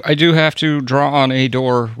 I do have to draw on a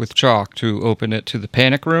door with chalk to open it to the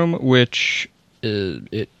panic room, which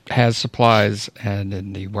it has supplies, and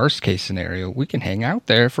in the worst case scenario, we can hang out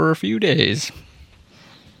there for a few days.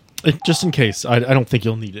 Just in case. I don't think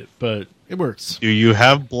you'll need it, but it works. Do you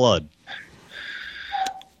have blood?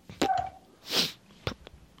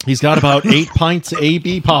 He's got about 8 pints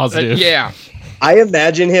AB positive. Yeah. I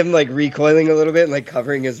imagine him like recoiling a little bit and like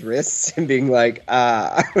covering his wrists and being like,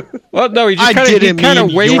 Well, no, he I just didn't kind of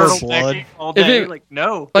mean waits. your Turtle blood. decking all If day. it- Like,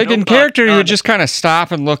 no. Like no, in not character, you done. would just kind of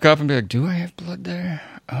stop and look up and be like, "Do I have blood there?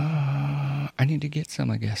 I need to get some,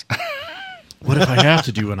 I guess." What if I have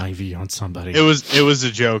to do an IV on somebody? It was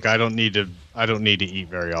a joke. I don't need to eat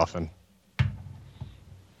very often.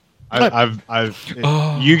 I've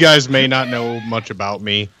you guys may not know much about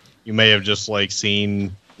me. You may have just like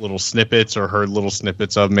seen little snippets or heard little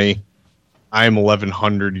snippets of me. I am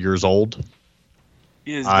 1100 years old.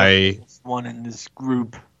 He is I- the oldest one in this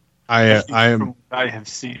group. I am From what I have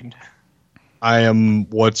seen. I am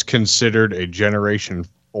what's considered a Generation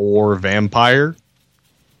 4 vampire,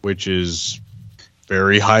 which is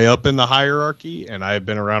very high up in the hierarchy, and I have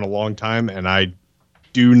been around a long time, and I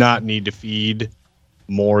do not need to feed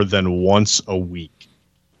more than once a week.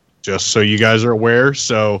 Just so you guys are aware,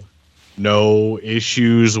 so no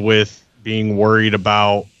issues with being worried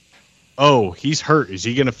about, oh, he's hurt. Is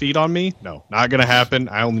he going to feed on me? No, not going to happen.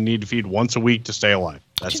 I only need to feed once a week to stay alive.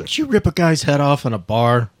 That's Didn't it. you rip a guy's head off in a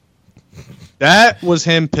bar? That was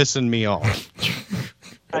him pissing me off.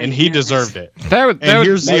 And he deserved it. that And would,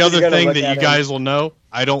 here's the Meg's other gonna thing look that at you him. guys will know.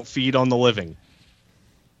 I don't feed on the living.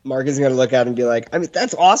 Mark is going to look at him and be like, I mean,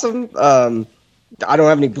 that's awesome. I don't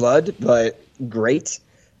have any blood, but great.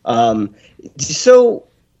 So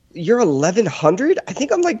you're 1100? I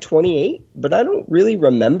think I'm like 28, but I don't really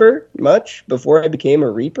remember much before I became a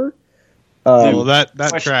Reaper. Well, that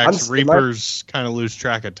question. tracks. I'm- Reapers kind of lose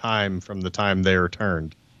track of time from the time they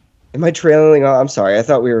returned. Am I trailing on? I'm sorry. I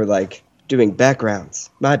thought we were like doing backgrounds.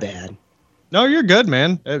 My bad. No, you're good,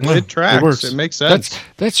 man. It, Yeah, it tracks. it works. It makes sense.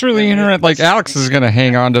 that's really interesting. Like Alex is gonna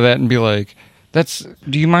hang on to that and be like,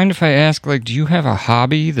 Do you mind if I ask? Like, do you have a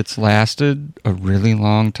hobby that's lasted a really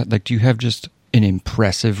long time? Like, do you have just an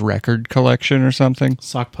impressive record collection or something?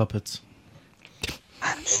 Sock puppets.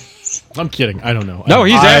 I'm kidding. I don't know. No,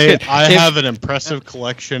 he's asking. I if- have an impressive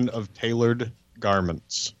collection of tailored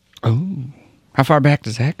garments. Oh, how far back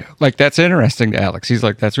does that go? Like, that's interesting to Alex. He's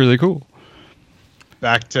like, that's really cool.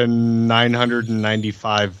 Back to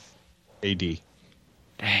 995 AD.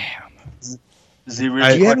 Is he really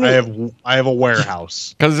I you have any- have a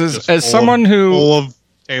warehouse. Because just as full someone of, who full of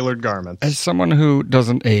tailored garments. As someone who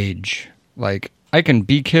doesn't age, like, I can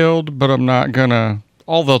be killed, but I'm not gonna...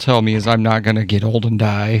 All they'll tell me is I'm not gonna get old and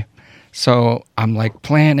die. So I'm, like,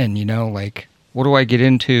 planning, like, what do I get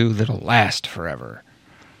into that'll last forever?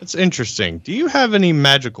 That's interesting. Do you have any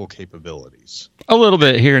magical capabilities? A little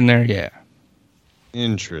bit here and there, yeah.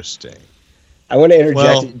 Interesting. I want to interject.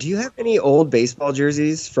 Well- Do you have any old baseball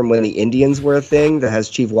jerseys from when the Indians were a thing that has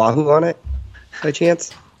Chief Wahoo on it, by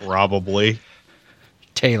chance? Probably.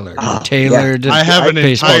 Tailored. Oh, Tailored. I have an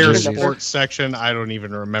baseball entire jerseys. sports section. I don't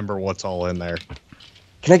even remember what's all in there.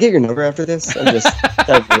 Can I get your number after this? I'm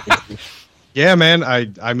just. Yeah, man.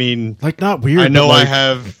 I mean, Like, not weird. I know but, I like,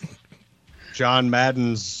 have John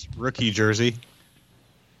Madden's rookie jersey.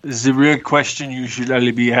 The real question you should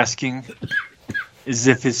only be asking is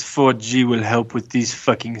if his 4G will help with these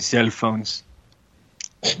fucking cell phones.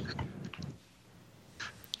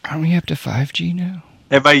 Aren't we up to 5G now?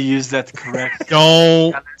 Have I used that correct?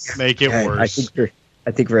 Don't make it I worse.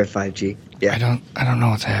 think we're at 5G. Yeah. I don't know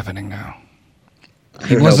what's happening now. I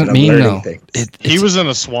He don't know, wasn't but I'm mean, learning though. things. He was in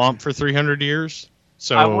a swamp for 300 years.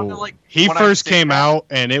 So I wonder, like, he when I first say came that- out,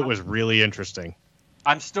 and it was really interesting.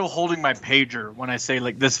 I'm still holding my pager when I say,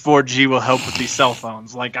 like, this 4G will help with these cell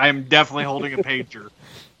phones. Like, I am definitely holding a pager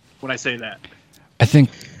when I say that. I think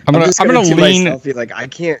I'm just gonna to lean. myself, be like, I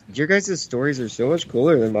can't. Your guys' stories are so much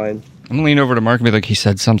cooler than mine. I'm gonna lean over to Mark and be like, he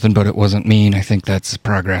said something, but it wasn't mean. I think that's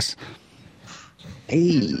progress.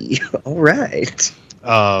 Hey, all right.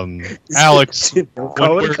 Alex, Don't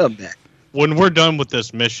call it a we're- comeback. when we're done with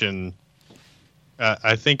this mission,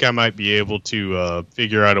 I think I might be able to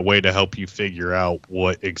figure out a way to help you figure out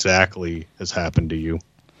what exactly has happened to you.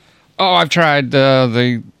 Oh, I've tried.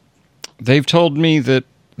 They've told me that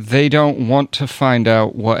they don't want to find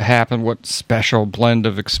out what happened, what special blend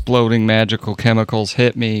of exploding magical chemicals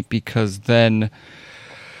hit me, because then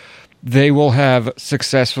they will have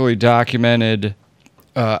successfully documented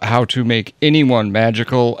how to make anyone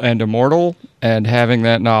magical and immortal, and having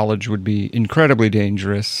that knowledge would be incredibly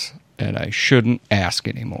dangerous, and I shouldn't ask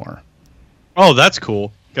anymore. Oh, that's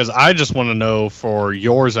cool. Because I just want to know for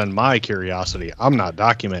yours and my curiosity. I'm not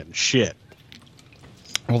documenting shit.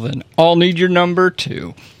 Well, then I'll need your number,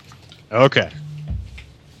 too. Okay.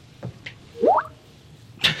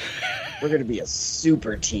 We're gonna be a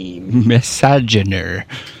super team. Misogynor.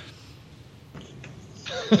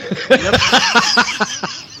 I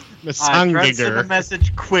addressed the Missangiger.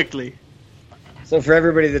 message quickly. So for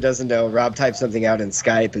everybody that doesn't know, Rob typed something out in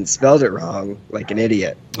Skype and spelled it wrong, like an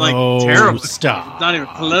idiot. Like, Oh, terrible. stop. It's not even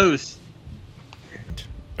close.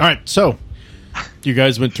 All right, so you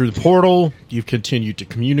guys went through the portal. You've continued to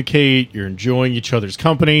communicate. You're enjoying each other's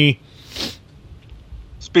company.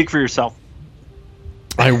 Speak for yourself.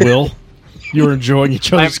 I will. You're enjoying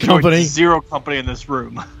each I other's have enjoyed company. zero company in this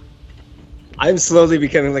room. I'm slowly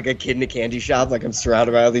becoming like a kid in a candy shop. Like I'm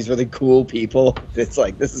surrounded by all these really cool people. It's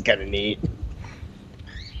like, this is kind of neat.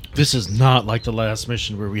 This is not like the last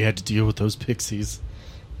mission where we had to deal with those pixies.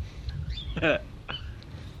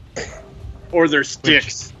 Or their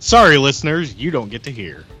sticks. Sorry, listeners, you don't get to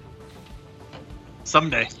hear.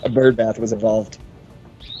 Someday. A bird bath was involved.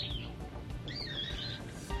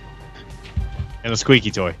 And a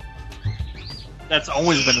squeaky toy. That's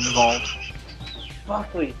always been involved.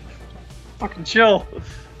 Buckley. Fucking chill.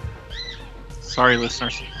 Sorry,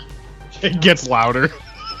 listeners. It gets louder.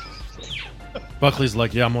 Buckley's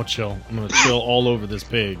like, yeah, I'm gonna chill. I'm gonna chill all over this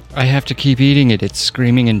pig. I have to keep eating it. It's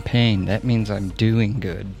screaming in pain. That means I'm doing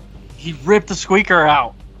good. He ripped the squeaker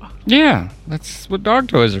out. Yeah, that's what dog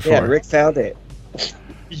toys are for. Yeah, Rick found it.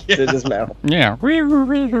 Yeah. In his mouth. Yeah.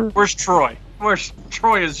 Where's Troy?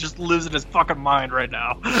 Troy is just losing his fucking mind right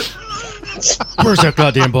now. Where's that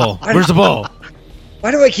goddamn ball? Where's the ball? Why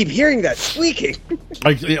do I keep hearing that squeaking?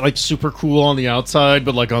 Like super cool on the outside,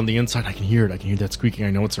 but like on the inside, I can hear it. I can hear that squeaking. I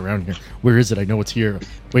know it's around here. Where is it? I know it's here.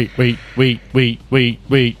 Wait. There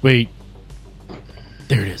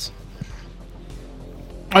it is.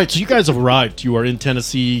 All right, so you guys have arrived. You are in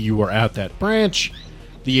Tennessee. You are at that branch.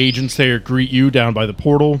 The agents there greet you down by the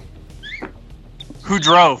portal. Who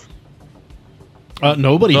drove?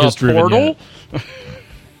 Nobody has driven portal? yet.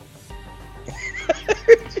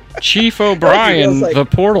 Chief O'Brien, Like, the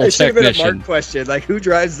portal it should have been a technician. Mark question. Like, who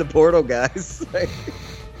drives the portal, guys?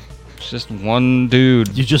 It's just one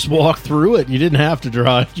dude. You just walked through it. You didn't have to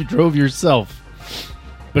drive. You drove yourself.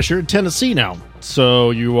 But you're in Tennessee now.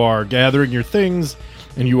 So you are gathering your things,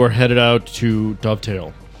 and you are headed out to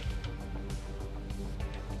Dovetail.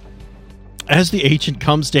 As the agent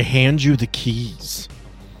comes to hand you the keys,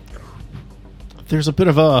 there's a bit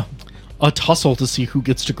of a tussle to see who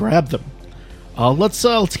gets to grab them. Let's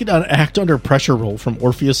get an act under pressure roll from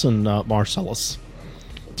Orpheus and Marcellus.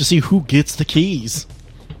 to see who gets the keys.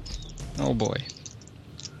 Oh boy.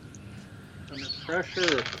 Under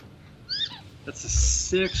pressure. That's a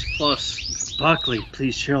 6 plus Buckley.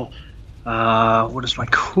 Please chill. What is my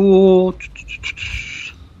cool?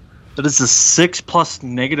 That is a 6 plus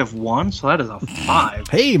 -1, so that is a 5.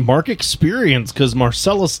 Hey, mark experience, because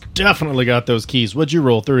Marcellus definitely got those keys. What'd you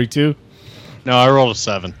roll, 32? No, I rolled a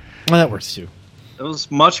 7. Well, that works too. That was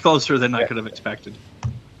much closer than I could have expected.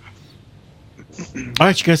 All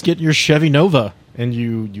right, you guys get in your Chevy Nova, and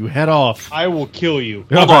you head off. I will kill you.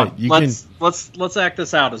 All Hold right, on. you Let's act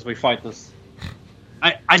this out as we fight this.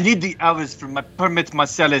 I need the hours for my permit,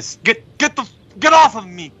 Marcellus. Get off of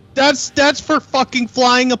me! That's for fucking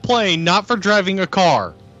flying a plane, not for driving a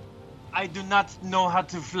car. I do not know how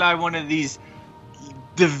to fly one of these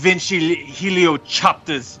Da Vinci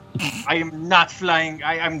heliocopters. I am not flying.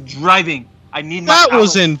 I'm driving. I need my That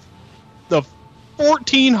was hours. in the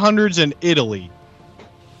 1400s in Italy.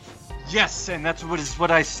 Yes, and that's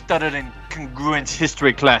what I studied in congruent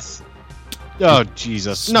history class. Oh,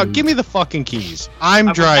 Jesus. No, give me the fucking keys. I'm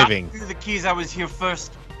I driving. will not do the keys. I was here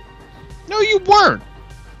first. No, you weren't.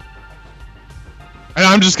 And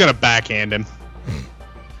I'm just going to backhand him.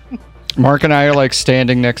 Mark and I are like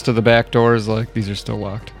standing next to the back doors, like these are still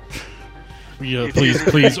locked. Yeah, please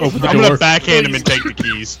open the I'm going door. to backhand him and take the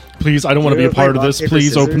keys. Please, I don't want to be a part of this.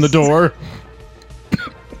 Please open the door.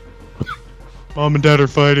 Mom and Dad are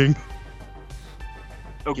fighting.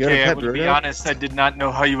 Okay, I pet will be Bruno? honest. I did not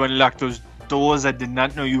know how you unlocked those doors. I did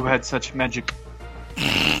not know you had such magic.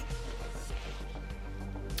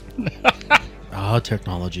 Ah,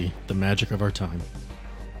 technology, the magic of our time.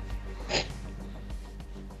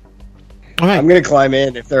 All right, I'm gonna climb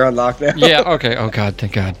in if they're unlocked now. Yeah, okay. Oh god,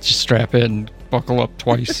 thank God. Just strap in, buckle up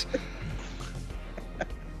twice. all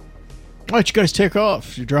right, you guys take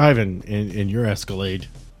off. You're driving in your Escalade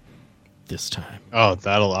this time. Oh,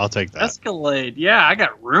 I'll take that. Escalade. Yeah, I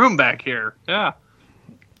got room back here. Yeah.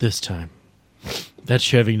 This time. That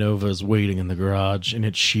Chevy Nova is waiting in the garage,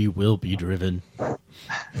 and she will be driven.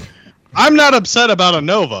 I'm not upset about a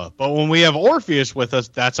Nova, but when we have Orpheus with us,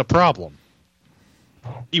 that's a problem.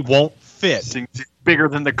 He won't fit. Things bigger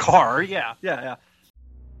than the car. Yeah.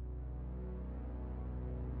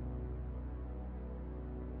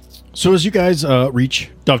 So as you guys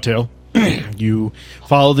reach Dovetail, you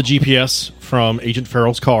follow the GPS from Agent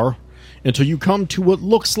Farrell's car until you come to what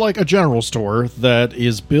looks like a general store that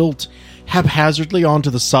is built haphazardly onto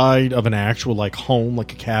the side of an actual home,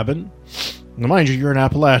 like a cabin. Now, mind you, you're in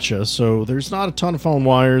Appalachia, so there's not a ton of phone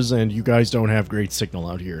wires, and you guys don't have great signal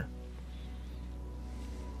out here.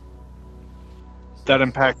 That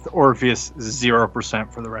impacts Orpheus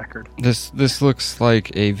 0% for the record. This looks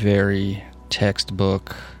like a very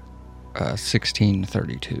textbook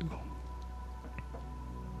 1632.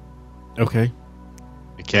 Okay.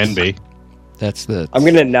 It can be. That's the. I'm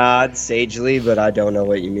gonna nod sagely, but I don't know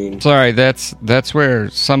what you mean. Sorry, that's where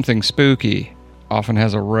something spooky often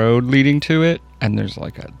has a road leading to it, and there's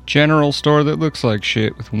like a general store that looks like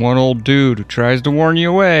shit with one old dude who tries to warn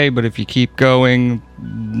you away, but if you keep going,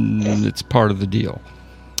 it's part of the deal.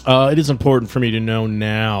 It is important for me to know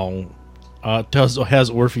now. Has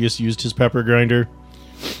Orpheus used his pepper grinder?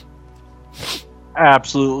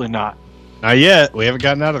 Absolutely not. Not yet. We haven't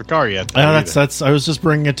gotten out of the car yet. That's. I was just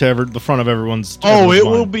bringing it to the front of everyone's. Oh, it everyone's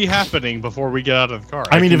will mind. be happening before we get out of the car.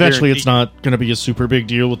 I mean, can eventually it's guarantee- not going to be a super big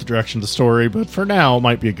deal with the direction of the story, but for now, it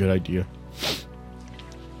might be a good idea.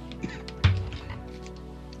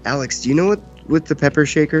 Alex, do you know what with the pepper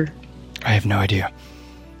shaker? I have no idea.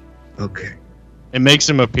 Okay. It makes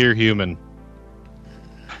him appear human.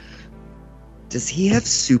 Does he have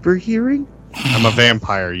super hearing? I'm a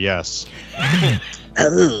vampire, yes.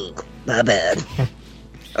 Oh, my bad.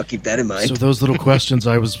 I'll keep that in mind. So those little questions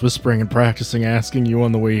I was whispering and practicing asking you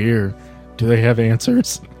on the way here, do they have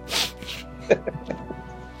answers?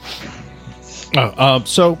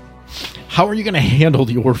 So how are you going to handle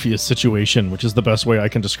the Orpheus situation, which is the best way I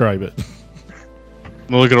can describe it? I'm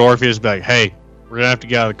gonna look at Orpheus and be like, hey, we're gonna have to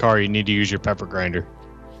get out of the car. You need to use your pepper grinder.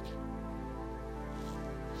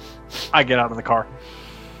 I get out of the car.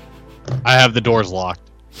 I have the doors locked.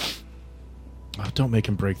 Oh, don't make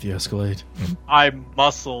him break the Escalade. I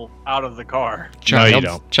muscle out of the car. No, you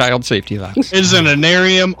don't. Child safety locks. It is an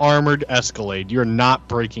Anarium armored Escalade. You're not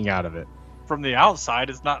breaking out of it. From the outside,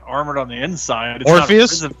 it's not armored on the inside. It's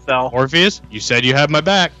Orpheus? not a prison cell. Orpheus, you said you had my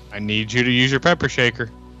back. I need you to use your pepper shaker.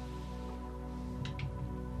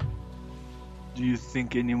 Do you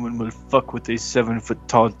think anyone will fuck with a 7-foot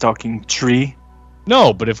tall talking tree?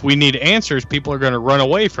 No, but if we need answers, people are going to run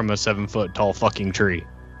away from a 7-foot tall fucking tree.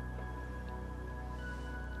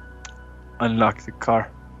 Unlock the car.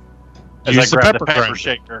 As Use I grab the pepper pepper grinder.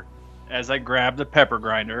 shaker. As I grab the pepper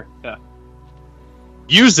grinder. Yeah.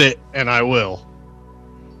 Use it, and I will.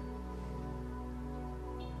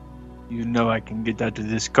 You know I can get out of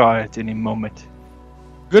this car at any moment.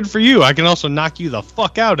 Good for you. I can also knock you the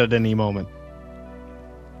fuck out at any moment.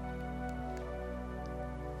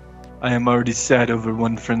 I am already sad over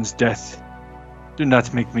one friend's death. Do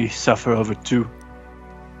not make me suffer over two.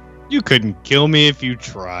 You couldn't kill me if you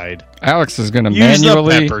tried. Alex is going to Use the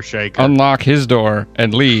manually pepper shaker. unlock his door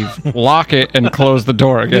and leave, lock it, and close the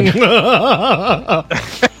door again.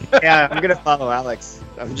 Yeah, I'm gonna follow Alex.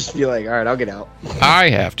 I'm just be like, all right, I'll get out. I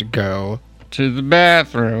have to go to the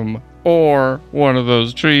bathroom or one of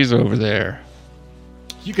those trees over there.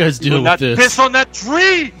 You guys Do deal with not this. piss on that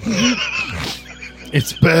tree!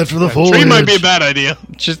 It's bad for the Tree foliage. might be a bad idea.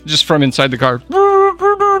 Just from inside the car.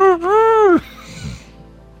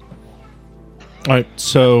 All right,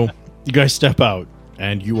 so you guys step out,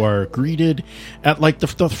 and you are greeted at like the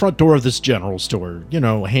front door of this general store. You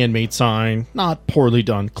know, a handmade sign, not poorly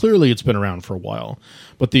done. Clearly, it's been around for a while.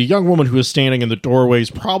 But the young woman who is standing in the doorway is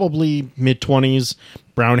probably mid-20s,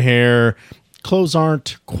 brown hair. Clothes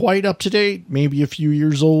aren't quite up to date, maybe a few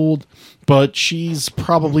years old, but she's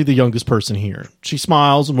probably the youngest person here. She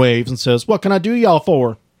smiles and waves and says, "What can I do y'all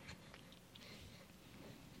for?"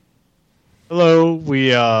 Hello,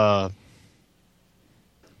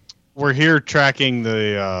 we're here tracking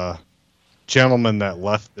the gentleman that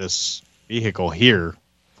left this vehicle here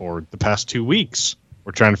for the past 2 weeks.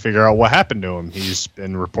 We're trying to figure out what happened to him. He's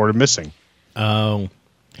been reported missing. Oh.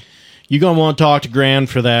 You gonna want to talk to Gran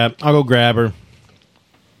for that. I'll go grab her.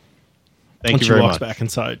 Thank When you she very walks much. back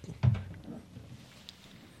inside.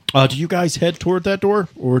 Do you guys head toward that door,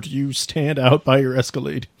 or do you stand out by your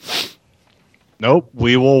Escalade? Nope,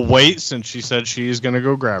 we will wait since she said she's going to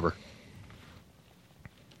go grab her.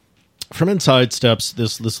 From inside steps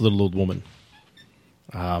this little old woman.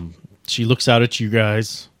 She looks out at you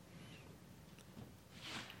guys.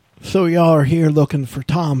 So y'all are here looking for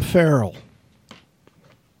Tom Farrell.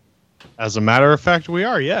 As a matter of fact, we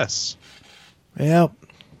are, yes. Yep.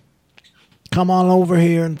 Come on over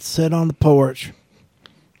here and sit on the porch.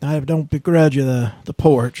 I don't begrudge you the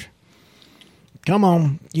porch. Come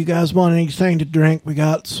on. You guys want anything to drink? We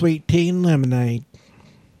got sweet tea and lemonade.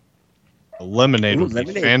 A lemonade Ooh, would be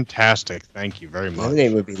lemonade. fantastic. Thank you very much.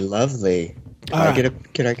 Lemonade would be lovely. Can All I right.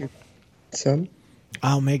 get some?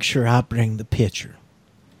 I'll make sure I bring the pitcher.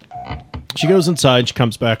 She goes inside. She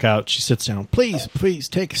comes back out. She sits down. Please,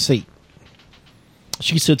 take a seat.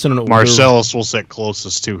 She sits in an older... Marcellus will sit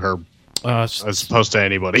closest to her s- as opposed to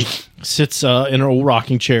anybody. sits in an old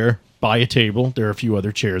rocking chair by a table. There are a few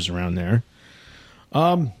other chairs around there.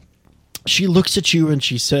 She looks at you and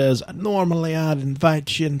she says, "Normally I'd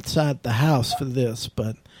invite you inside the house for this,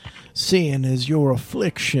 but seeing as your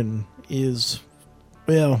affliction is,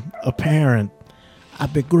 well, apparent, I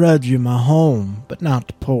begrudge you my home, but not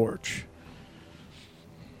the porch."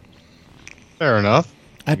 Fair enough.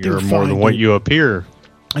 I do You're more than find what it- you appear.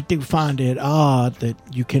 I do find it odd that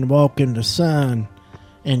you can walk in the sun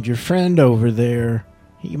and your friend over there,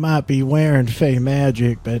 he might be wearing fey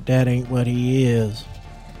magic, but that ain't what he is.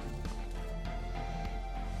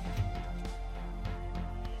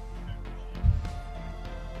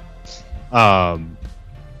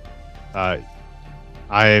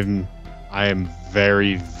 I am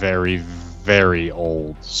very, very, very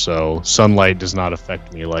old, so sunlight does not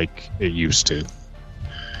affect me like it used to.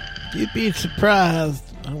 You'd be surprised.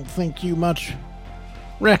 I don't think you much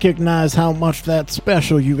recognize how much that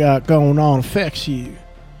special you got going on affects you.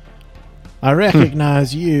 I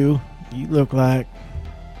recognize you. You look like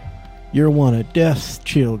you're one of Death's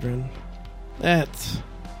children. That's...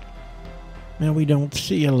 Now, we don't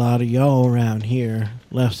see a lot of y'all around here,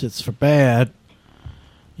 unless it's for bad.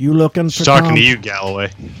 You looking for Just talking Tom? to you,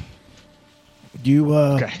 Galloway. You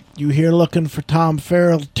here looking for Tom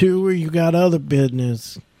Farrell too, or you got other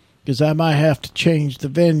business? Because I might have to change the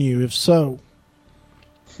venue if so.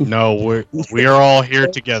 No, we are all here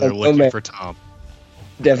together looking for Tom.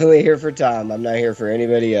 Definitely here for Tom. I'm not here for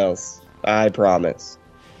anybody else. I promise.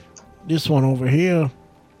 This one over here,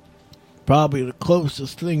 probably the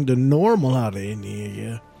closest thing to normal out of any of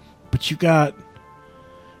you. But you got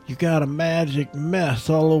a magic mess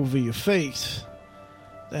all over your face.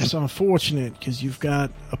 That's unfortunate because you've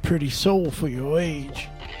got a pretty soul for your age.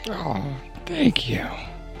 Oh, thank you.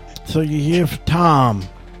 So you're here for Tom.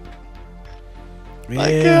 Like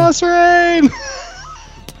Chaos Rain!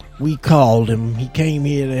 We called him. He came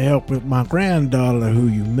here to help with my granddaughter who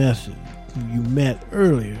you met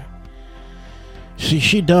earlier. See,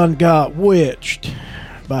 she done got witched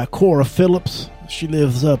by Cora Phillips. She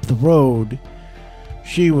lives up the road.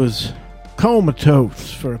 She was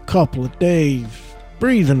comatose for a couple of days,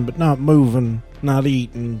 breathing but not moving, not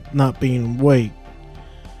eating, not being awake.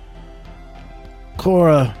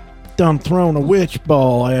 Cora done thrown a witch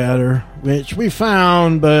ball at her, which we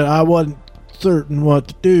found, but I wasn't certain what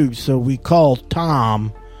to do, so we called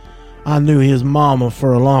Tom. I knew his mama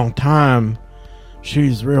for a long time.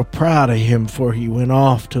 She's real proud of him before he went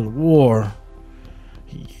off to the war.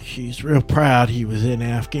 She's real proud he was in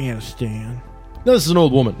Afghanistan. No, this is an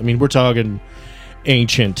old woman. I mean, we're talking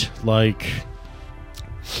ancient, like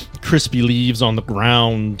crispy leaves on the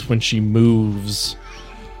ground when she moves,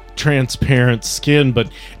 transparent skin,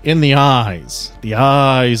 but in the eyes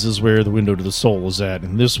is where the window to the soul is at,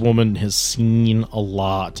 and this woman has seen a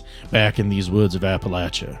lot back in these woods of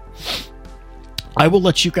Appalachia. I will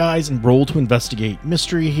let you guys roll to investigate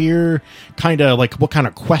mystery here, kind of like what kind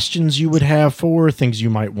of questions you would have for things you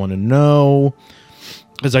might want to know,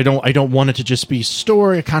 because I don't want it to just be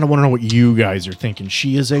story. I kind of want to know what you guys are thinking.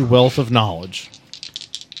 She is a wealth of knowledge.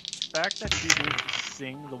 The fact that she did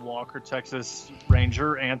sing the Walker, Texas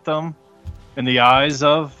Ranger anthem in the eyes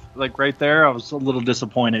of, like, right there, I was a little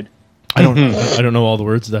disappointed. I don't know all the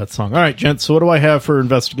words of that song. All right, gents, so what do I have for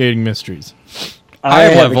investigating mysteries? I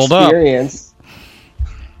have leveled up.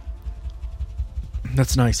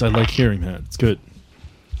 That's nice. I like hearing that. It's good.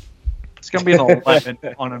 It's going to be an 11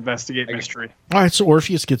 on Investigate Mystery. All right, so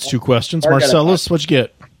Orpheus gets 2 questions. Mark got a Marcellus, what'd you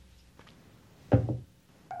get?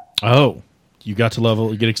 Oh, you got to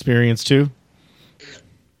level. You get experience too?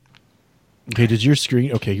 Okay, did your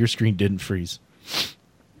screen... Okay, your screen didn't freeze.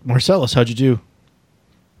 Marcellus, how'd you do?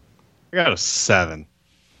 I got a 7.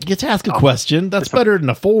 You get to ask a question. That's better than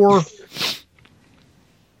a 4.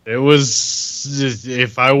 It was...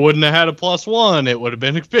 If I wouldn't have had a +1, it would have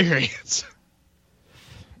been experience.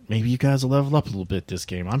 Maybe you guys will level up a little bit this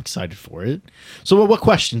game. I'm excited for it. So what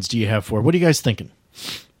questions do you have for it? What are you guys thinking?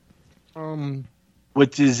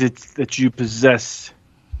 What is it that you possess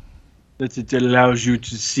that it allows you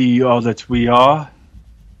to see all that we are?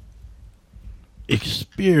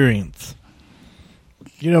 Experience.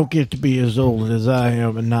 You don't get to be as old as I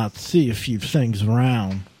am and not see a few things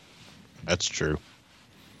around. That's true.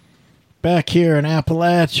 Back here in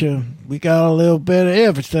Appalachia, we got a little bit of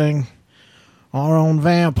everything. Our own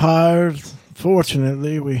vampires.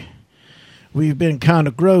 Fortunately, we've been kind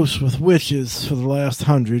of gross with witches for the last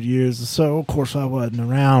 100 years or so. Of course, I wasn't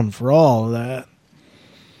around for all of that.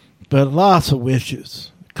 But lots of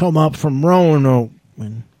witches come up from Roanoke,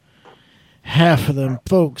 and half of them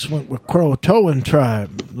folks went with Croatoan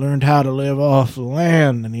tribe, learned how to live off the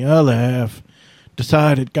land, and the other half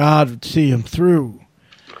decided God would see them through.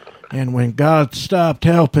 And when God stopped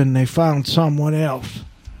helping, they found someone else.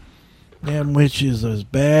 Them witches was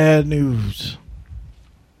bad news.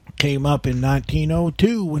 Came up in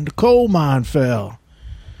 1902 when the coal mine fell.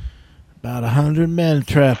 About 100 men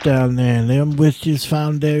trapped down there, and them witches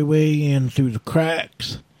found their way in through the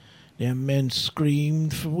cracks. Them men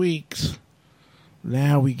screamed for weeks.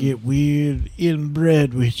 Now we get weird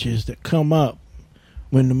inbred witches that come up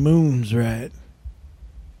when the moon's right.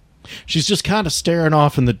 She's just kind of staring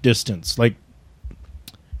off in the distance, like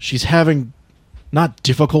she's having not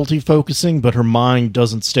difficulty focusing, but her mind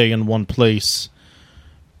doesn't stay in one place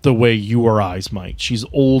the way you or eyes might. She's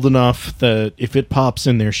old enough that if it pops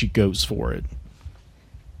in there, she goes for it.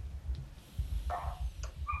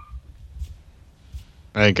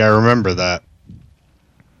 I think I remember that.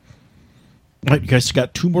 All right, you guys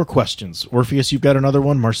got 2 more questions. Orpheus, you've got another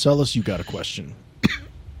one. Marcellus, you got a question.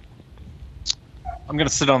 I'm going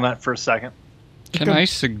to sit on that for a second. Can I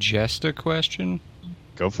suggest a question?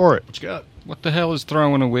 Go for it. What you got? What the hell is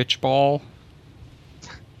throwing a witch ball?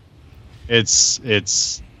 It's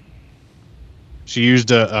she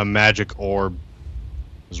used a magic orb,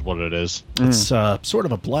 is what it is. It's sort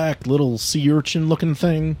of a black little sea urchin looking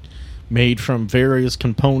thing made from various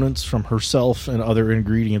components from herself and other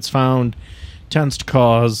ingredients found. Tends to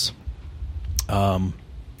cause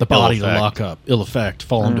the body to lock up, ill effect,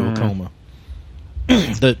 fall into a coma.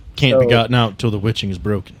 That can't be gotten out until the witching is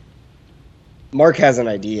broken. Mark has an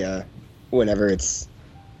idea whenever it's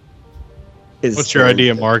his What's your turn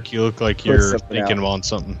idea, to Mark? You look like put you're something thinking out. on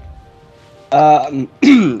something. I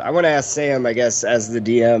want to ask Sam, I guess, as the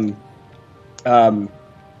DM,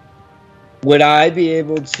 would I be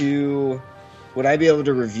able to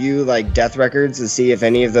review like death records to see if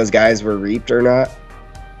any of those guys were reaped or not?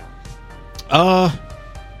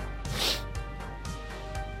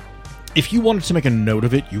 If you wanted to make a note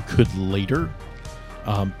of it, you could later.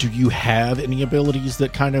 Do you have any abilities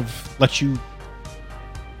that kind of let you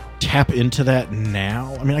tap into that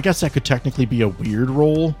now? I mean, I guess that could technically be a weird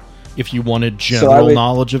roll if you wanted general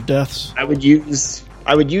knowledge of deaths. I would use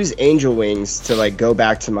I would use angel wings to like go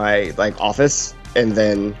back to my like office and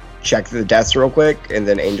then check the deaths real quick, and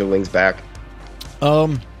then angel wings back.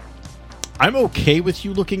 I'm okay with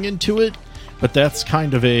you looking into it, but that's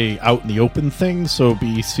kind of a out in the open thing, so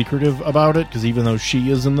be secretive about it, because even though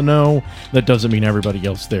she is in the know, that doesn't mean everybody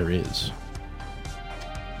else there is.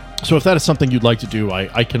 So if that is something you'd like to do,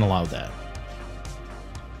 I can allow that.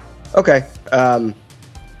 Okay.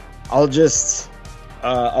 I'll just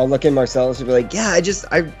I'll look in Marcellus and be like, yeah,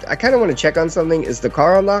 I kind of want to check on something. Is the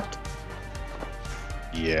car unlocked?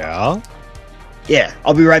 Yeah. Yeah,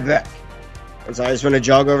 I'll be right back. And so I just want to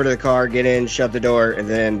jog over to the car, get in, shut the door, and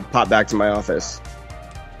then pop back to my office.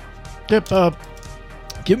 Yep,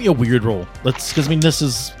 give me a weird roll. Because I mean, this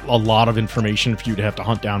is a lot of information for you to have to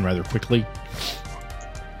hunt down rather quickly.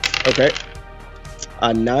 Okay.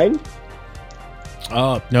 9?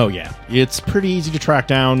 No, yeah. It's pretty easy to track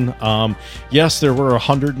down. Yes, there were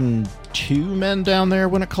 102 men down there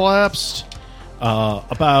when it collapsed.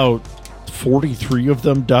 About 43 of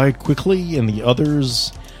them died quickly, and the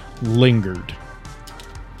others lingered.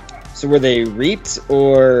 So were they reaped,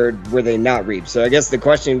 or were they not reaped? So I guess the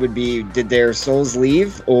question would be, did their souls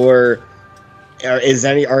leave, or are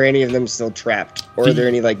any of them still trapped? Or are there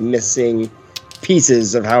any, like, missing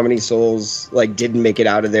pieces of how many souls, like, didn't make it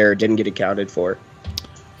out of there, didn't get accounted for?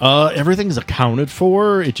 Everything's accounted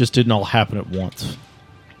for. It just didn't all happen at once.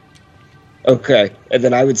 Okay. And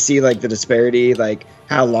then I would see, like, the disparity, like,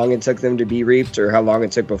 how long it took them to be reaped, or how long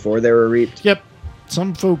it took before they were reaped? Yep.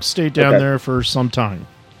 Some folks stayed down there for some time.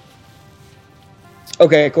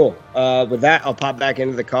 Okay, cool. With that, I'll pop back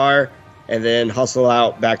into the car and then hustle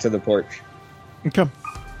out back to the porch. Okay.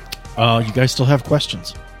 You guys still have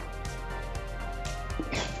questions?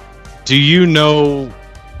 Do you know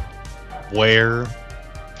where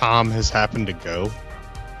Tom has happened to go?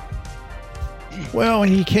 Well, when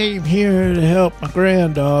he came here to help my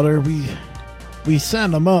granddaughter, we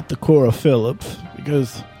sent him up to Cora Phillips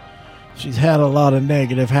because she's had a lot of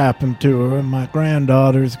negative happen to her, and my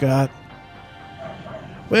granddaughter's got,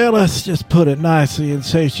 well, let's just put it nicely and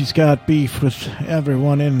say she's got beef with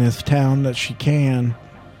everyone in this town that she can.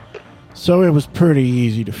 So it was pretty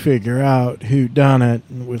easy to figure out who done it.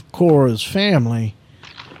 And with Cora's family,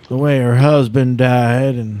 the way her husband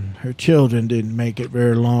died and her children didn't make it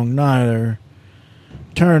very long neither,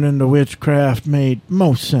 turning to witchcraft made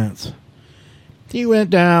most sense. He went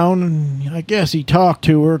down, and I guess he talked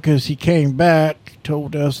to her because he came back,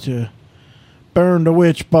 told us to burn the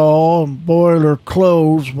witch ball and boil her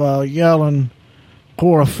clothes while yelling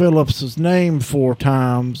Cora Phillips' name 4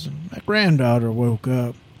 times. And my granddaughter woke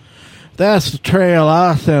up. That's the trail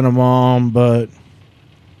I sent him on, but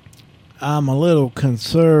I'm a little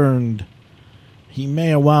concerned he may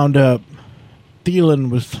have wound up dealing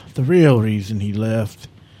with the real reason he left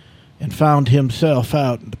and found himself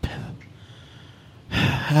out in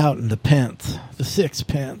the pence, the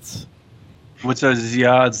 6pence. What are the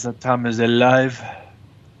odds that Tom is alive?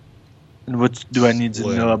 And what do I need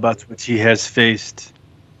to know about what he has faced?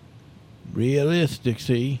 Realistic,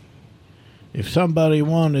 see? If somebody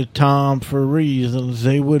wanted Tom for reasons,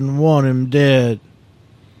 they wouldn't want him dead.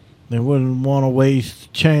 They wouldn't want to waste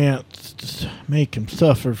the chance to make him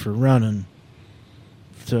suffer for running.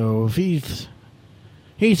 So if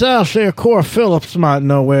he's out there, Cora Phillips might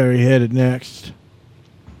know where he headed next.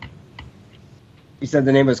 You said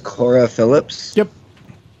the name was Cora Phillips? Yep.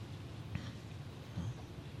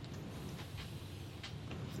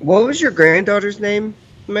 What was your granddaughter's name,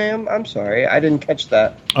 ma'am? I'm sorry, I didn't catch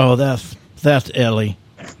that. Oh, that's Ellie.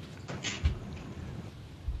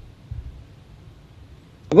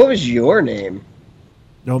 What was your name?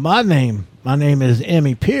 No, my name is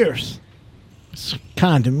Emmy Pierce. It's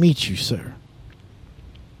kind to meet you, sir.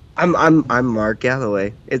 I'm Mark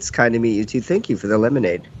Galloway. It's kind to meet you too. Thank you for the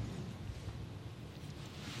lemonade.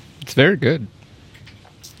 It's very good.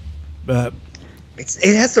 But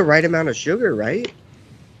it has the right amount of sugar, right?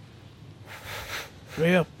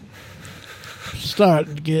 Well,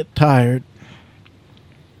 starting to get tired.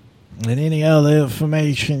 And any other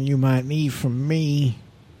information you might need from me,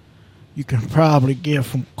 you can probably get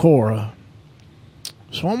from Cora.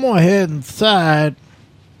 So I'm going to head inside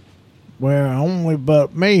where only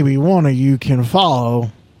but maybe one of you can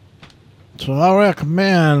follow. So I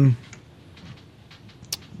recommend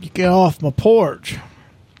you get off my porch,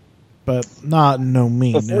 but not no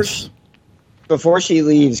meanness. Before she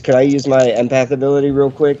leaves, could I use my empath ability real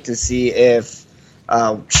quick to see if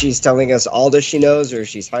she's telling us all that she knows or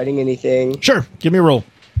she's hiding anything? Sure. Give me a roll.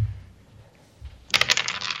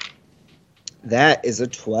 That is a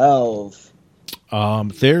 12.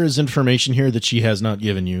 There is information here that she has not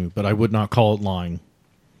given you, but I would not call it lying.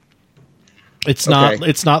 It's Okay. not.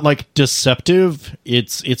 It's not like deceptive.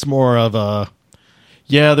 It's more of a.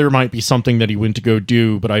 Yeah, there might be something that he went to go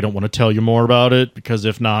do, but I don't want to tell you more about it because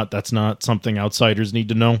if not, that's not something outsiders need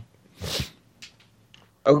to know.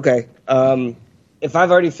 Okay. If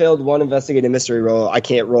I've already failed one investigative mystery roll, I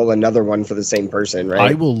can't roll another one for the same person,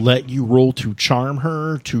 right? I will let you roll to charm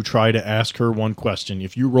her to try to ask her one question.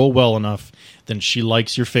 If you roll well enough, then she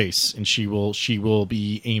likes your face and she will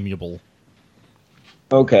be amiable.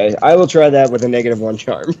 Okay, I will try that with a -1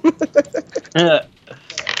 charm.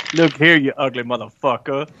 Look here, you ugly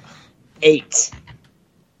motherfucker. 8.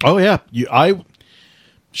 Oh yeah,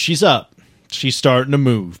 she's up. She's starting to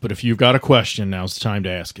move, but if you've got a question, now's the time to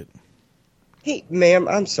ask it. Hey, ma'am,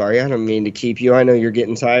 I'm sorry. I don't mean to keep you. I know you're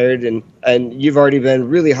getting tired, and you've already been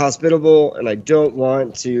really hospitable, and I don't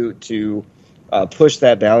want to push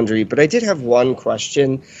that boundary. But I did have one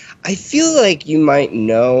question. I feel like you might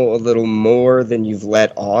know a little more than you've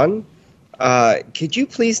let on. Could you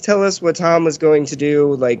please tell us what Tom was going to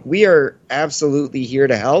do? Like, we are absolutely here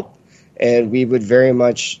to help, and we would very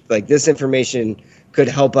much like this information could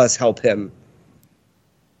help us help him.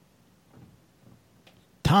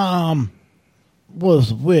 Tom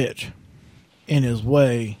was a witch in his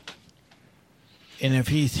way. And if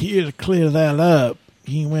he's here to clear that up,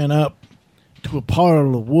 he went up to a part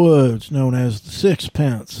of the woods known as the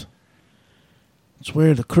Sixpence. It's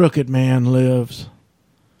where the Crooked Man lives.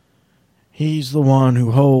 He's the one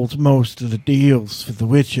who holds most of the deals for the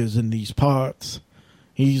witches in these parts.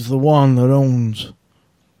 He's the one that owns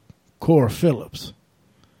Cora Phillips.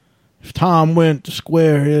 If Tom went to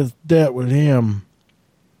square his debt with him,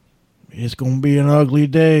 it's going to be an ugly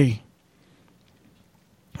day.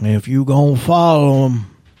 And if you going to follow him,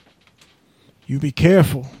 you be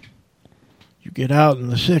careful. You get out in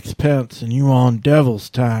the Sixpence and you on devil's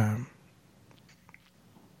time.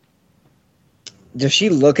 Does she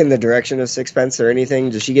look in the direction of Sixpence or anything?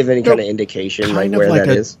 Does she give any kind of indication Kind like of where like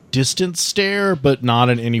that a is? distant stare, but not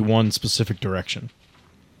in any one specific direction.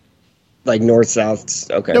 Like north,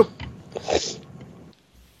 south? Okay. Nope.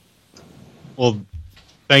 Well,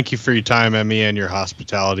 thank you for your time, Emmy, and your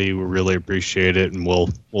hospitality. We really appreciate it, and we'll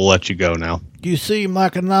let you go now. You seem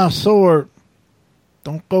like a nice sort.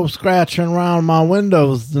 Don't go scratching around my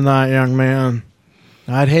windows tonight, young man.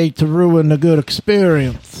 I'd hate to ruin the good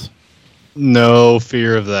experience. No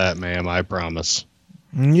fear of that, ma'am, I promise.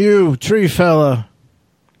 And you, tree fella,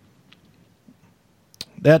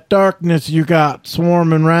 that darkness you got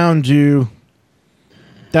swarming round you,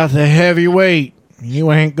 that's a heavy weight.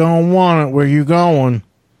 You ain't gonna want it where you going.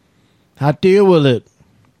 I deal with it.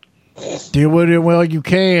 Deal with it well you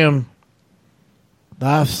can.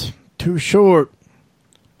 Life's too short,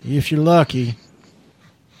 if you're lucky.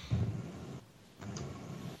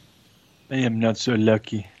 I am not so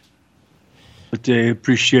lucky. But I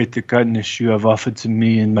appreciate the kindness you have offered to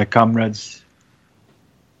me and my comrades.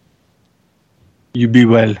 You be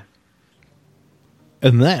well.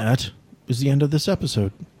 And that is the end of this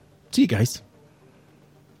episode. See you guys.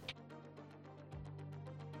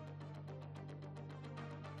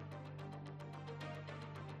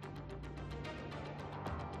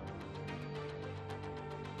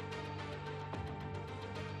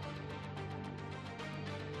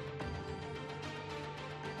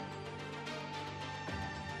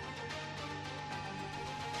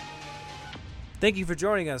 Thank you for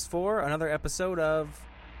joining us for another episode of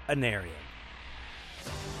Anarium.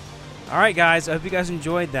 All right, guys. I hope you guys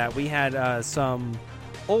enjoyed that. We had some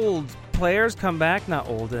old players come back, not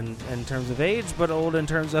old in terms of age, but old in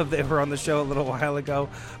terms of they were on the show a little while ago,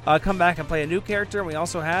 come back and play a new character. And we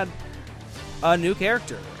also had a new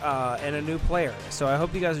character and a new player. So I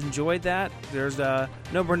hope you guys enjoyed that. There's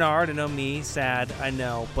no Bernard and no me. Sad, I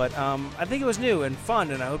know. But I think it was new and fun,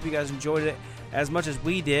 and I hope you guys enjoyed it as much as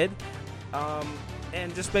we did.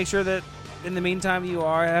 And just make sure that in the meantime you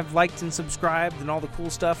have liked and subscribed and all the cool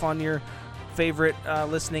stuff on your favorite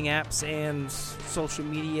listening apps and social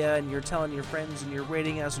media, and you're telling your friends and you're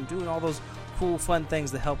rating us and doing all those cool fun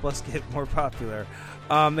things that help us get more popular.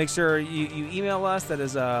 Make sure you email us. That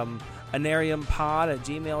is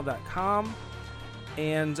anariumpod@gmail.com.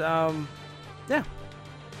 And yeah,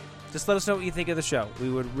 just let us know what you think of the show. We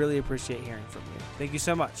would really appreciate hearing from you. Thank you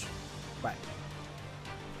so much. Bye.